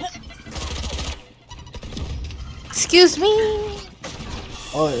 Excuse me.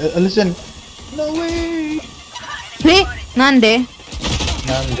 Oh, alis yan. No way! Nande.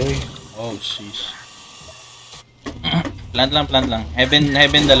 Oh, sheesh. Plant lang.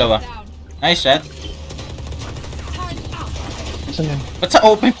 Heaven dalawa. Nice shot. Saan yan? Ba't sa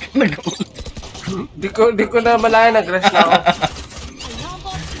open ka nag-ult? Di ko na malaya, nag-rush na ako.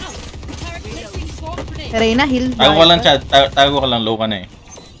 Reyna, heal. Tago ka lang, Chad. Tago ka lang. Low ka na eh.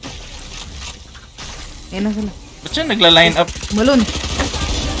 Ayun na sila. Ba't siya nagla-line up? Malun.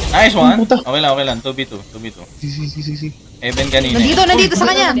 Nice one. Okay lang. 2v2. Si. Heaven kanina. Nandito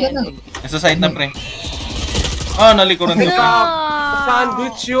sa kanya. Nasa side na pre. Oh, nalikuran ko.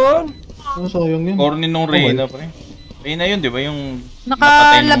 Sandwich yun? Ano sayang yun? Corny nung Reyna pre. Reyna yun, di ba? Yung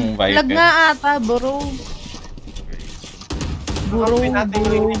Naka-lag na ata, bro.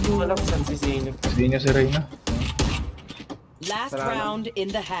 Walang saan si Zinib. Hindi niya si Reyna. Last round in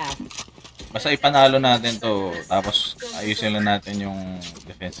the half. Basta ipanalo natin to, tapos ayusin lang natin yung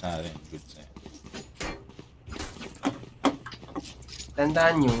defense natin. Good sa'yo.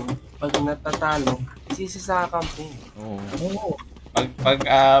 Tandaan nyo, pag natatalo, sisi sa kampi. Oo. Pag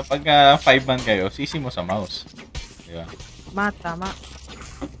 5-man kayo, sisi mo sa mouse. Diba? Tama.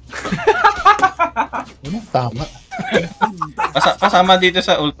 Tama. Pasama dito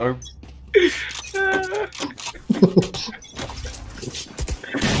sa ult orb.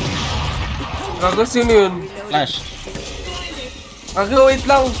 Gago, sino yun? Flash. Gago, wait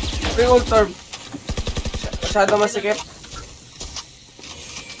lang. Yung ult orb. Masyado masikip.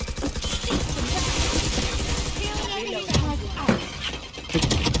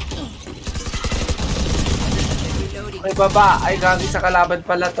 May baba. Ay, gagi sa kalaban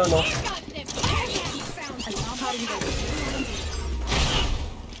pala to, no?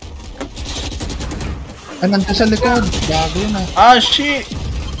 Nandun sa likod. Gago yun ah. Ah, shit!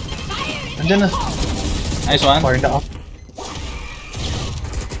 Andyan na. Nice one. Fire na up.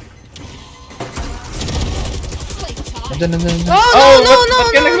 Andyan. Oh, no! Ba't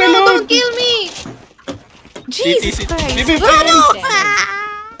ka nag-reload? Don't kill me! Jesus Christ! Bibib,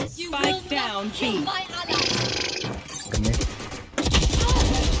 Spike down B.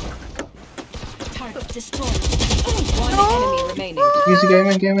 Target destroyed. One enemy remaining. Easy,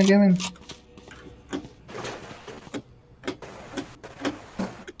 Gamen.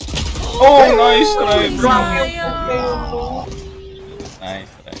 Oh, nice try, bro. Nice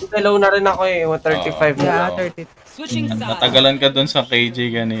try. Hello na rin ako eh. 135 na. Yeah, 30. Switching sides. Natagalan ka dun sa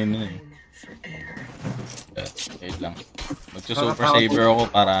KJ kanina eh. Wait lang. Magsusuper saver ako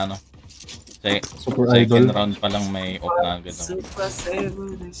para ano. Super second idol. round pa lang may off na agad ako.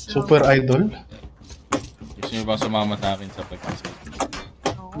 Super idol? Gusto nyo bang sumama sa akin sa pag-save?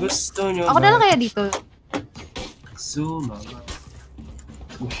 Gusto nyo Ako na lang kaya dito. Sumama.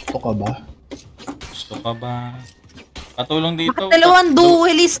 Gusto ka ba? Patulong dito. Bakit dalawang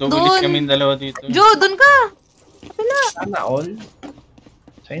duelist Duelist dun? kami dalawa dito. Joe, dun ka! Kapila. Sana all?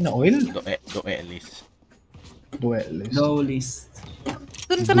 China oil? Duelist. Duelist.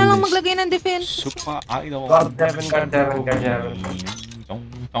 Dun ka na lang maglagay ng defense. Super idol. God, Devin.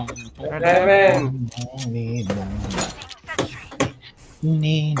 tong. Raymond.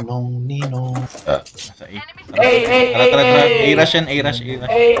 Ninong. Nasa A. Hey! Tara. A-rush yan, A-rush.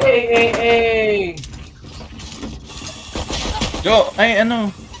 Hey! Jo, ay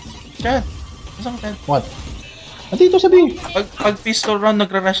ano? Chat. Masang chat. What? Nandito sabi. Pag pistol round,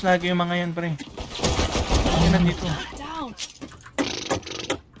 nagra-rush lagi yung mga yan, pre. Ano nandito?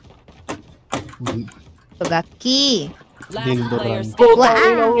 Tugaki. Last player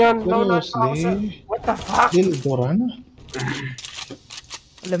standing. Seriously? What the fuck? Dildoran?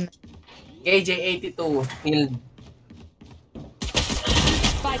 Alam na. KJ82. Healed.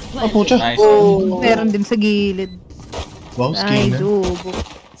 Spike Oh, pucha. Nice. Meron din sa gilid. Wow, Ay, skin. dugo.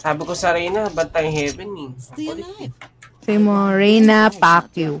 Sabi ko sa Reyna, bantay heaven eh. Stay alive. Say mo, Reyna,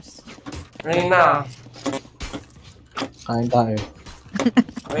 Pacquiao. Reyna! Kain tayo.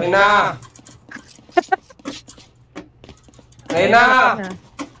 Reyna! Reyna!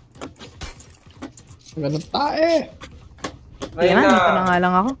 Ganun tayo. Yan na, dito na nga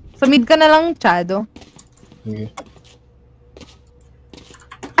lang ako. Sa mid ka na lang, Chado. Sige.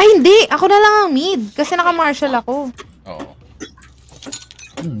 Ay, hindi! Ako na lang ang mid. Kasi naka-martial ako. Oo.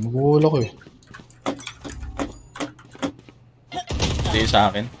 Mag-wall ako eh. Hindi sa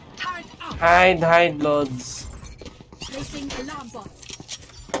akin. Hide, Lods. Placing alarm bot.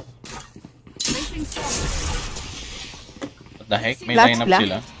 Placing swarm. What the heck? May Flash, lineup flash.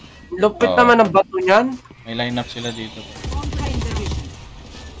 sila. Lupit naman ang bato niyan. May lineup sila dito. Bomb in the region.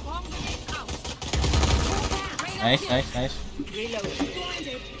 Bomb out. Nice. Reload.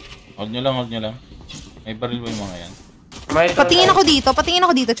 Hold nyo lang. May baril ba yung mga yan? Patingin ako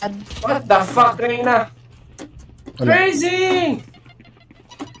dito, Chad. What the fuck, Reyna? Crazy!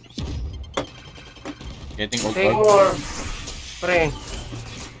 Getting Take awkward. more. Pre.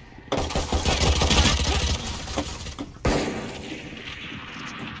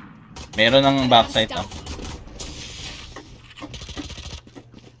 Meron ng backside ah.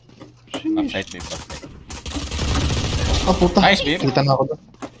 Backside. Ah, puta. Nice, babe. Kita na ako doon.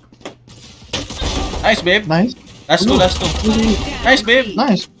 Nice, babe. Nice. Last two. Nice, babe.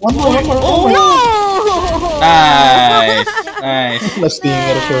 Nice. One more. Oh, no! Nice. Last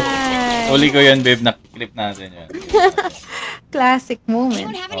stinger shot. Uli ko yun, babe. Na-clip natin yun. Classic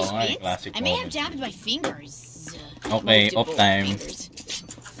moment. Oo nga, classic I may have moment. jammed my fingers. Okay, off time.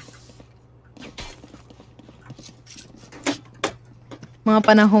 Mga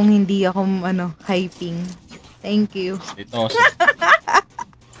panahong hindi ako, hyping. Thank you. Dito,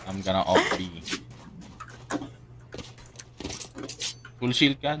 I'm gonna off B. Full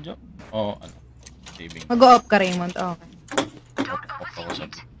shield ka, Jo? O, ano? Saving. Mag-off ka, Raymond. Okay. Off ako sa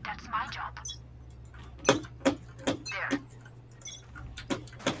B.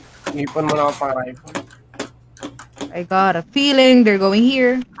 Ipon mo na ako pang rifle. I got a feeling they're going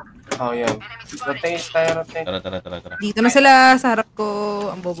here. Oh, yan. Rotate tayo. Tara. Dito na sila sa harap ko.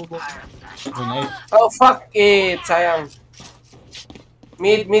 Ang bobo-bobo. Oh, nice. Oh, fuck it. Sayang.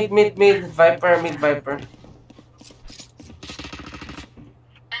 Mid. Viper.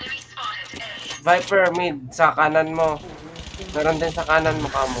 Viper, mid. Sa kanan mo. Meron din sa kanan mo,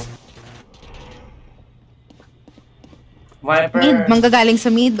 kamo. Viper. Mid, manggagaling sa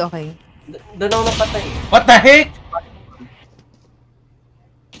mid. Okay. Doon ako napatay. What the heck?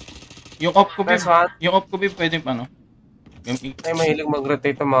 Yung off ko, Press one. Yung off ko, pwede pa, no? Ay, mahilig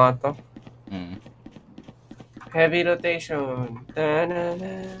mag-rotate ang mga to. Heavy rotation.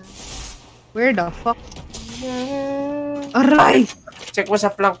 Where the fuck? Aray! Check mo sa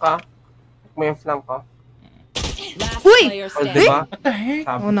flank ka. Check mo yung flank ka. Uy! Oh, diba? What the heck?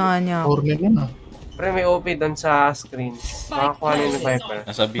 Una niya. Corner yan ah. Pre, may OP doon sa screen. Makakuha na yung Viper.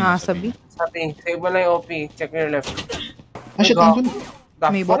 Nasabi. Save mo lang yung OP. Check your left. Ah, shit, nandun.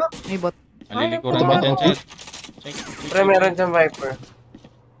 May bot. Malilikuran ba dyan, chat? Pre, meron dyan Viper.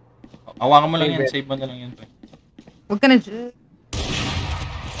 Hawakan mo lang yan. Save mo na lang yan, pre. Huwag ka na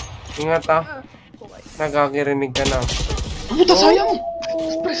Ingat ah. Nagagirinig ka na. Puta, sayang!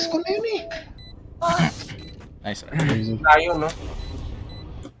 Press ko na yun eh. Nice. Tayo, no?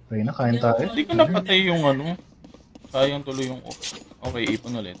 Reyna, kain tayo. Hindi ko napatay yung ano. Sayang tuloy yung off. Okay,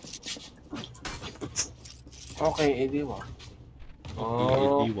 ipon ulit. Okay, edi wow.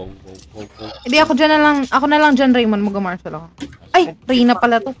 Oh. Hindi, ako na lang dyan, Raymond. Mag-martial ako. Ay, Reyna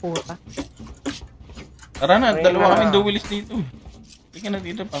pala to, puta. Tara na, dalawa kaming duelist dito. Hindi ka na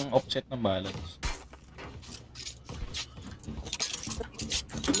dito pang offset ng balance.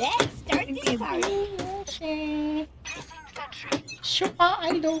 Let's start this party.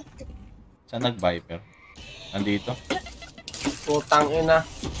 Saan nag-Viper? Nandito? Putang ina.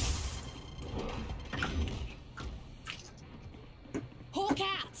 Hawk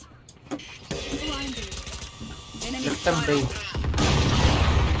out. tambay.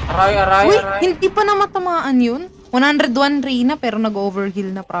 Aray. Uy, hindi pa na matamaan yun. 101 Reyna pero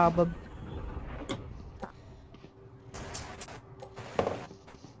nag-overheal na probably.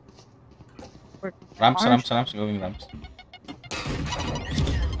 Ramps. Going ramps.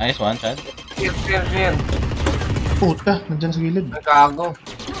 Nice one, Chad. Clear. Puta, nandyan sa gilid. Nagkago.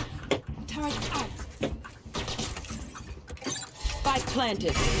 Spike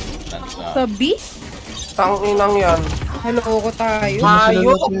planted. Sa B? Tanginang yan. Hello ko tayo.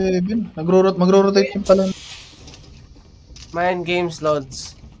 Mayo. Magro-rotate yung pala. Mind games,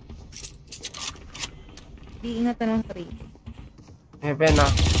 Lods. Iingatan ng 3. Heaven na.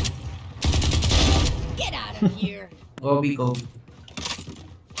 Get out of here. Go.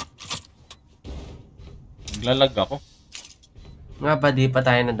 Naglalag ako. Nga ba di pa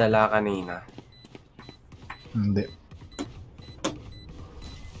tayo nadala kanina? Hindi.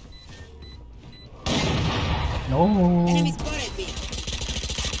 No. Enemy spotted me.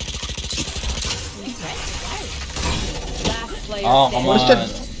 Last player Oh, come on.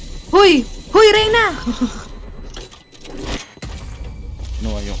 Huy, Reyna!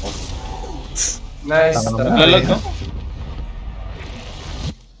 No, ayoko. Nice. Naglalag no?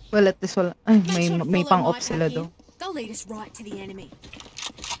 Well, at least wala. Ay, may pang-off sila do. They'll lead us right to the enemy.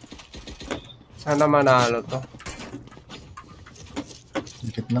 Sana manalo to.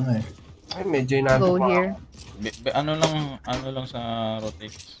 Dikit lang eh. Ay, medyo inaantok Go pa here. Ano lang sa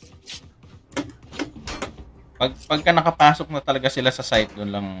rotate. Pagka nakapasok na talaga sila sa site,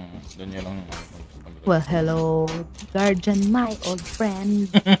 doon yun lang. Well, hello, Guardian, my old friend.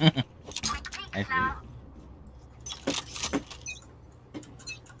 I see.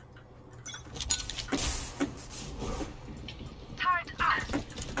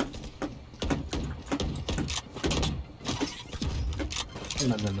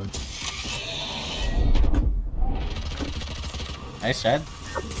 Nice, Chad.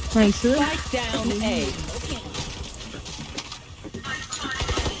 Nice. Spike down A.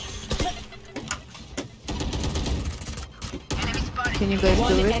 Can you guys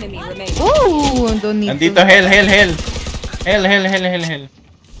One do it? enemy remaining. Oh, don't need Nandito, to. hell. Hell.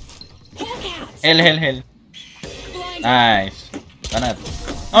 Nice. Tanat.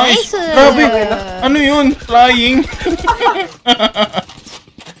 Nice. Grabe. Ano yun? Flying.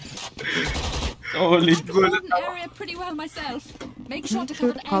 Solid. Golden area pretty well myself. Make sure to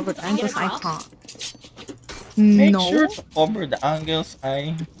cover the angles I can't. Make No. sure to cover the angles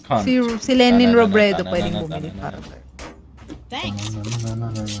I can't. Si Lenin Robredo pwedeng bumili para. Thanks.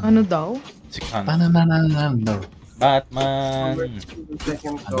 Ano daw? Si Khan. Batman. Batman.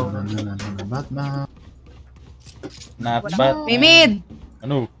 Not Bat. May mid!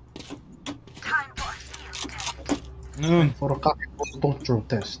 Ano? Ano? For a puncture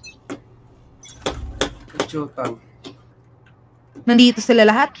test. Chutan. Nandito sila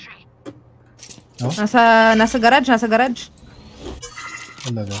lahat? No? Nasa garage.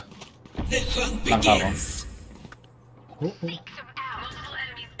 Talaga. Langka ko.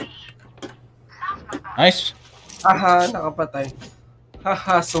 Nice. Haha, nakapatay.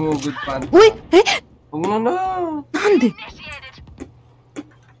 Haha, sumugod pa. Uy! Huwag mo na. Nandi!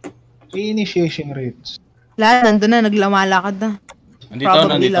 Initiation rates. Lahat, nandun na, naglamalakad na.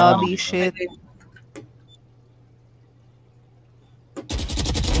 Probably Nandito. lobby, shit.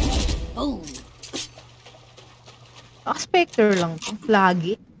 Boom. Spectre lang to.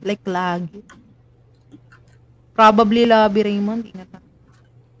 Lagi. Like, lagi. Probably lobby, Raymond. Ingat na.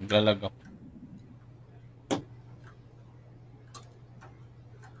 Naglalag ako.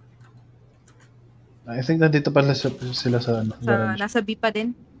 I think nandito pala sila sa garage. Nasa B pa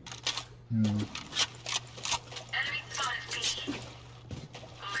din.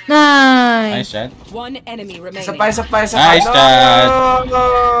 Nice! Nice, Chad. One enemy remaining. Isa pa. Nice, Chad.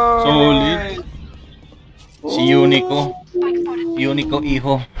 Solid. Si Unico.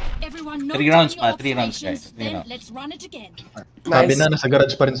 Iho. 3 rounds pa. 3 rounds, guys. 3 rounds. Let's run it again. Sabi na, nasa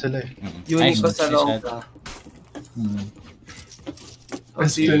garage pa rin sila eh. Unico Nice. sa loob ka.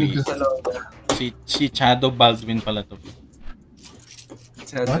 Si Unico sa loob ka. Si Shadow Baldwin pala to.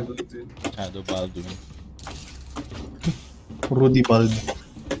 Shadow Baldwin. Rudy Bald.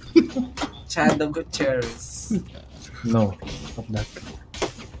 Shadow Gutierrez. No, stop that.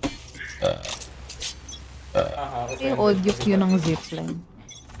 Yung audio cue ng zipline.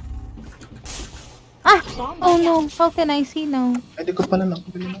 Oh no, how can I see now? Ay, di ko pala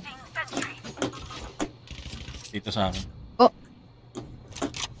nakabili na. Dito sa akin. Oh.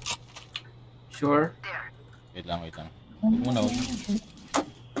 Sure? Wait lang. Muna.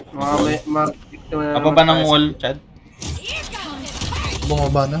 Pababa ng wall, Chad.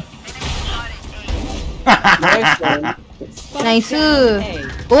 Bumaba na. Nice one. Nice.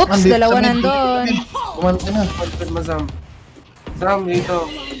 Oops, Andito dalawa sa mid. nandun. Kumalta na. Content mo, Sam. Sam, dito.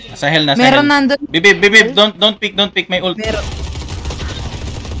 Nasa hell, nasa Meron hell. nandun. Bibib, don't pick, may ult. Meron.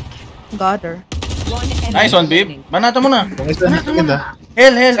 Got her. Nice one, Bib. Banata mo na. Isa na sa mid ah.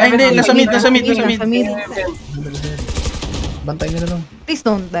 Hell. Ay, hindi, nasa mid. Nasa mid. Bantay nyo na lang. Please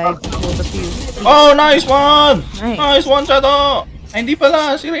don't die. Both of you. Oh, nice one! Nice. Nice one, Shadow! Ay, hindi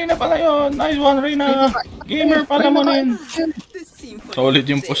pala. Si Reyna pala yun. Nice one, Reyna. Gamer pala mo rin. Solid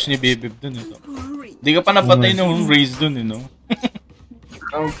yung push ni Bibib dun ito. Hindi ka pa napatay nung raise dun, eh, no?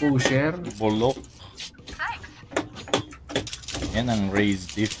 Ang pusher. Bolok. Yan ang raise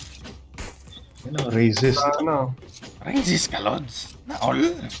diff. Yan ang racist. Ano? Raises ka, Lods. Na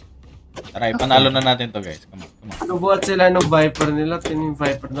all. Tara, panalo na natin to, guys. Come on. Nabuhat sila ng Viper nila. Yung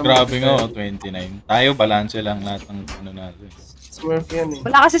Viper naman. Grabe nga, 29. Tayo, balance lang lahat ng ano natin. Smurf yan eh.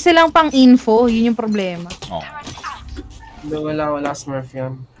 Wala kasi silang pang-info. Yun yung problema. Oh. Hindi, wala Smurf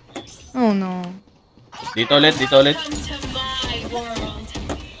yan. Oh no. Dito ulit.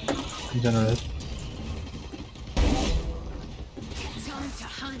 Diyan ulit.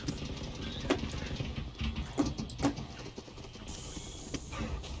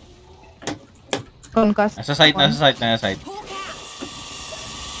 Concast. Nasa site. On site na.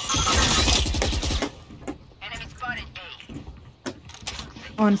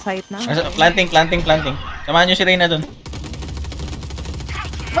 Planting. Samahan nyo si Reyna dun.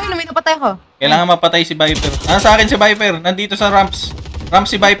 Uy, may napatay ko. Kailangan mapatay si Viper. Sa akin si Viper. Nandito sa ramps. Ramp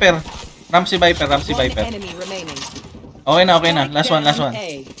si Viper. Enemy remaining. Okay na. Last one.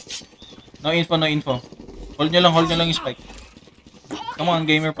 No info. Hold nyo lang yung spike. Come on,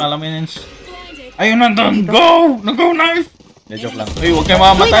 gamer palamins. Ayun nandun! Go! Go knife! Joke lang. Uy, huwag kayo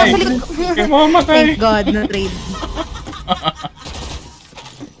mamamatay! Thank God, na trade.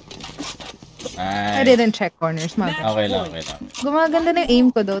 I didn't check corners, mother. Okay lang. Gumaganda na yung aim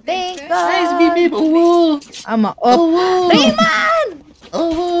ko, though. Thank God! Nice, bibib! Uwu! Ama, op! Raymond!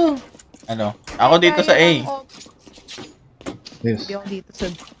 Ano? Ako dito sa A. Yes. Hindi ako dito sa...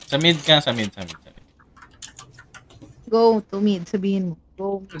 Sa mid ka, sa mid. Go to mid, sabihin mo.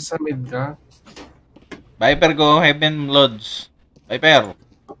 Go. Sa mid ka? Viper go, Heaven Lodge. Viper!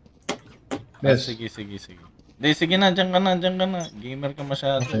 Yes. Sige. Hindi, sige na, dyan ka na. Gamer ka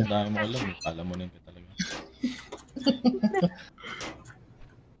masyado. Dahil mo alam. Palamunin ka talaga.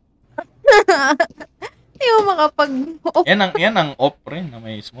 Hindi mo makapag... Yan ang off rin na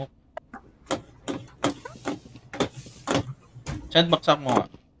may smoke. Chad, baksak mo nga.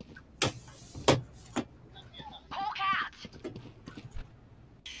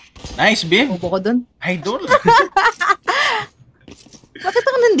 Nice, Bim. Upo ko dun. Idol. Bakit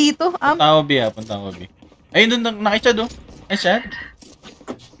ako nandito? Punta ko, B. Ayun doon, nakita do. Ay, Chad.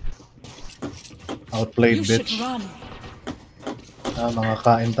 Outplayed, bitch. Mga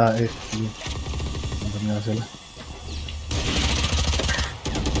kain tae. Nandun nga sila.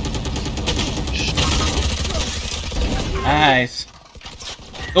 Nice.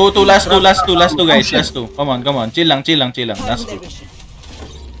 Last two, guys. Last two. Come on. Chill lang. Last two.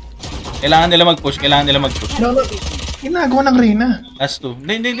 Kailangan nila mag-push. No. Ginagawa ng Reyna. Last two.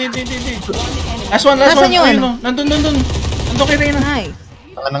 Hindi. Last one. Ayun, nandun. Nandun kay Reyna. Nice.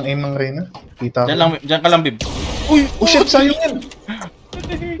 Saka ng aim ng Reyna. Kita ko. Diyan ka lang, Bib. Uy! Oh shit! Sayang yan!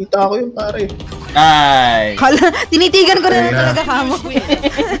 Kita ko yun, pare. Nice. Tinitigan ko na talaga kamo.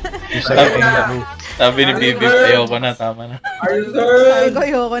 Sabi ni Bibib, ayoko na, tama na. Sabi ko,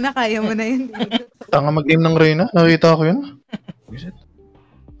 ayoko na, kaya mo na yun. Tanga mag-aim ng Reyna. Nakita ko yun.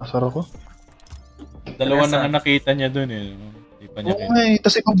 Asar ako. Dalawa na nga nakita niya dun eh. Hindi pa niya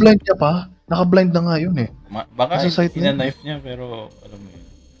Tapos ipa-blind niya pa. Naka-blind na nga yun eh. Baka ina-knife niya pero alam mo yun.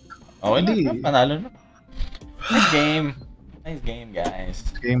 Okay lang, panalo na. Nice game, guys.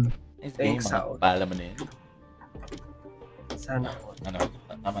 Nice game, mga pala mo na yun. Sana. Ano,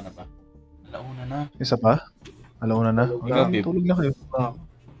 tama na ba? Alauna na. Isa pa? Alauna na? Tulog na kayo.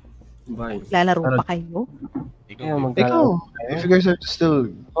 Bye. Lalaro pa kayo? Ikaw. If you guys are still...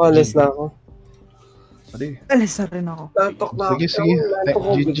 alis na ako. Alis na rin ako. Natok na ako. Sige.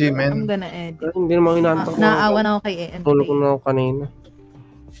 GG, man. I'm gonna edit. Hindi naman hinantok ko. Naawa na ako kay EN. Tulog ko na ako kanina.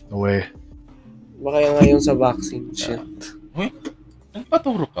 Uwe. Baka yung ngayon sa vaccine. Shit. Uy,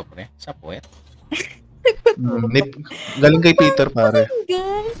 nagpaturo ka, pre? Sa puwet? Galing kay Peter, pare.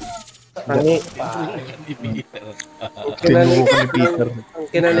 Tinuho ko ni Peter.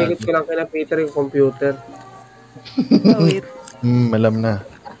 Ang kinaligit ko lang kina Peter yung computer. Wait. Alam na.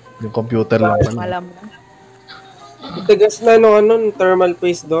 Yung computer lang pala. Alam na. Tigas na nung thermal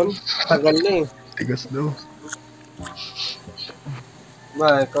paste doon. Tagal na eh. Tigas daw.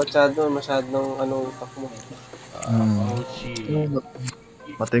 Ma, ikaw Chado, masyadong utak mo. Oh, shit.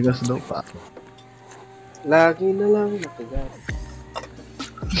 Matigas daw pa. Lagi na lang matigas.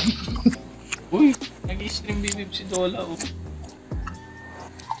 Uy, nag-stream bibib si Dola.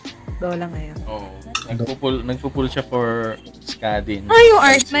 Dola ngayon. Oo. Nagpo-pull siya for Skadin. Yung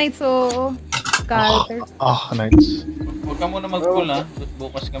Art Knight, so... Scalper. Nice. Huwag ka muna mag-pull ha.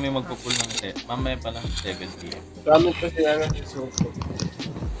 Bukas kami magpo-pull ng set. Mamaya pa lang 7 p.m. Gamit ko sila ng suso.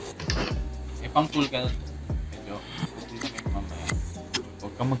 Pang-pull ka. Medyo. Pull kami mamaya.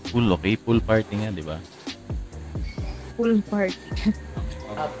 Huwag ka mag-pull, okay? Pull party nga, di ba? Pull party.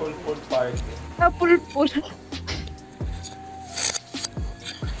 Pull party. Pull.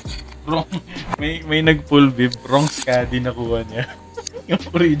 Wrong. May nag-pull bib. Wrong Skadi nakuha niya. Yung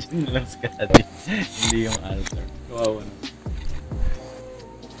original lang Skadi. Hindi yung alter. Kawawa na.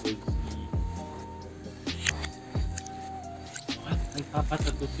 What?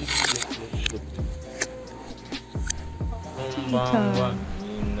 Nagpapatato si Konbanwa,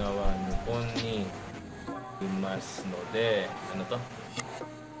 minna wa Nippon ni imasu node. Ano to?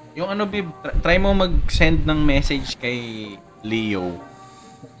 Yung bib, try mo mag-send ng message kay Leo.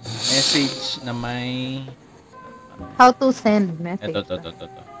 Message na may... How to send message. Ito.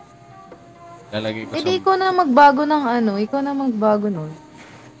 Lalagay ko Hindi ko na magbago ng ikaw na magbago nun.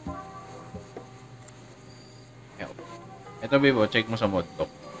 Ito, Bibo, check mo sa modtalk.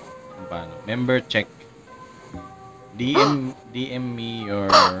 Kung paano. Member check. DM me your...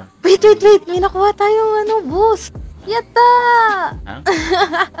 Wait. May nakuha tayong boost. Yata! Ha?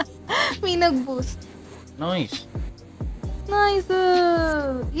 May nag-boost. Nice. Nice!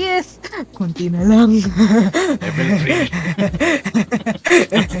 Yes! Kunti na lang. Level 3.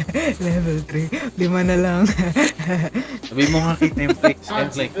 Level 3. 5 na lang. Sabi mo nga kay Templex.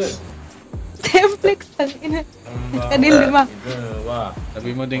 Templex, tangina. Kanil 5.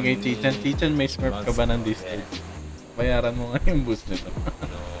 Sabi mo din kay Chichan. Chichan, may smurf ka ba ng Discord? Bayaran mo nga yung boost nito.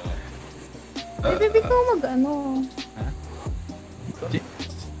 Baby ko Ha?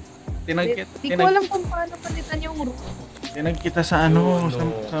 Di ko alam kung paano palitan yung room. Tinag kita sa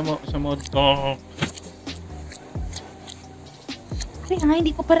sa modtalk. Kasi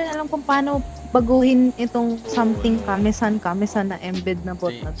hindi ko pa rin alam kung paano baguhin itong something kamesan na embed na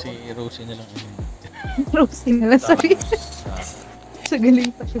bot na to. Si Rosie na lang. Rosie na lang, sorry. Sa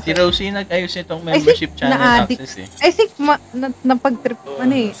galing pa siya. Si Rosie nag-ayos itong membership channel access eh. I think napag-trip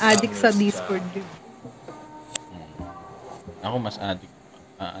addict sa Discord din. Ako mas addict.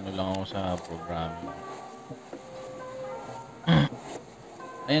 Lang ako sa programming.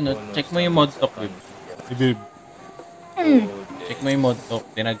 Ayun check mo yung modtalk, Bib. Check mo yung modtalk,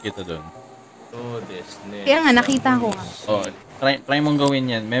 tinag kita doon. Kaya nga, nakita ko nga. Try mong gawin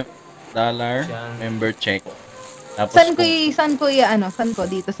yan. Dollar, member check. Tapos Saan ko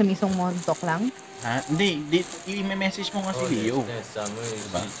dito sa mismong modtalk lang? Ha? Hindi, i-message mo nga si Leo.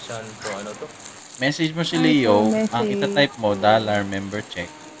 Diba? Message mo si Leo, ang ita-type mo, dollar, member check.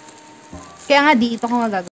 Kaya nga dito ko nga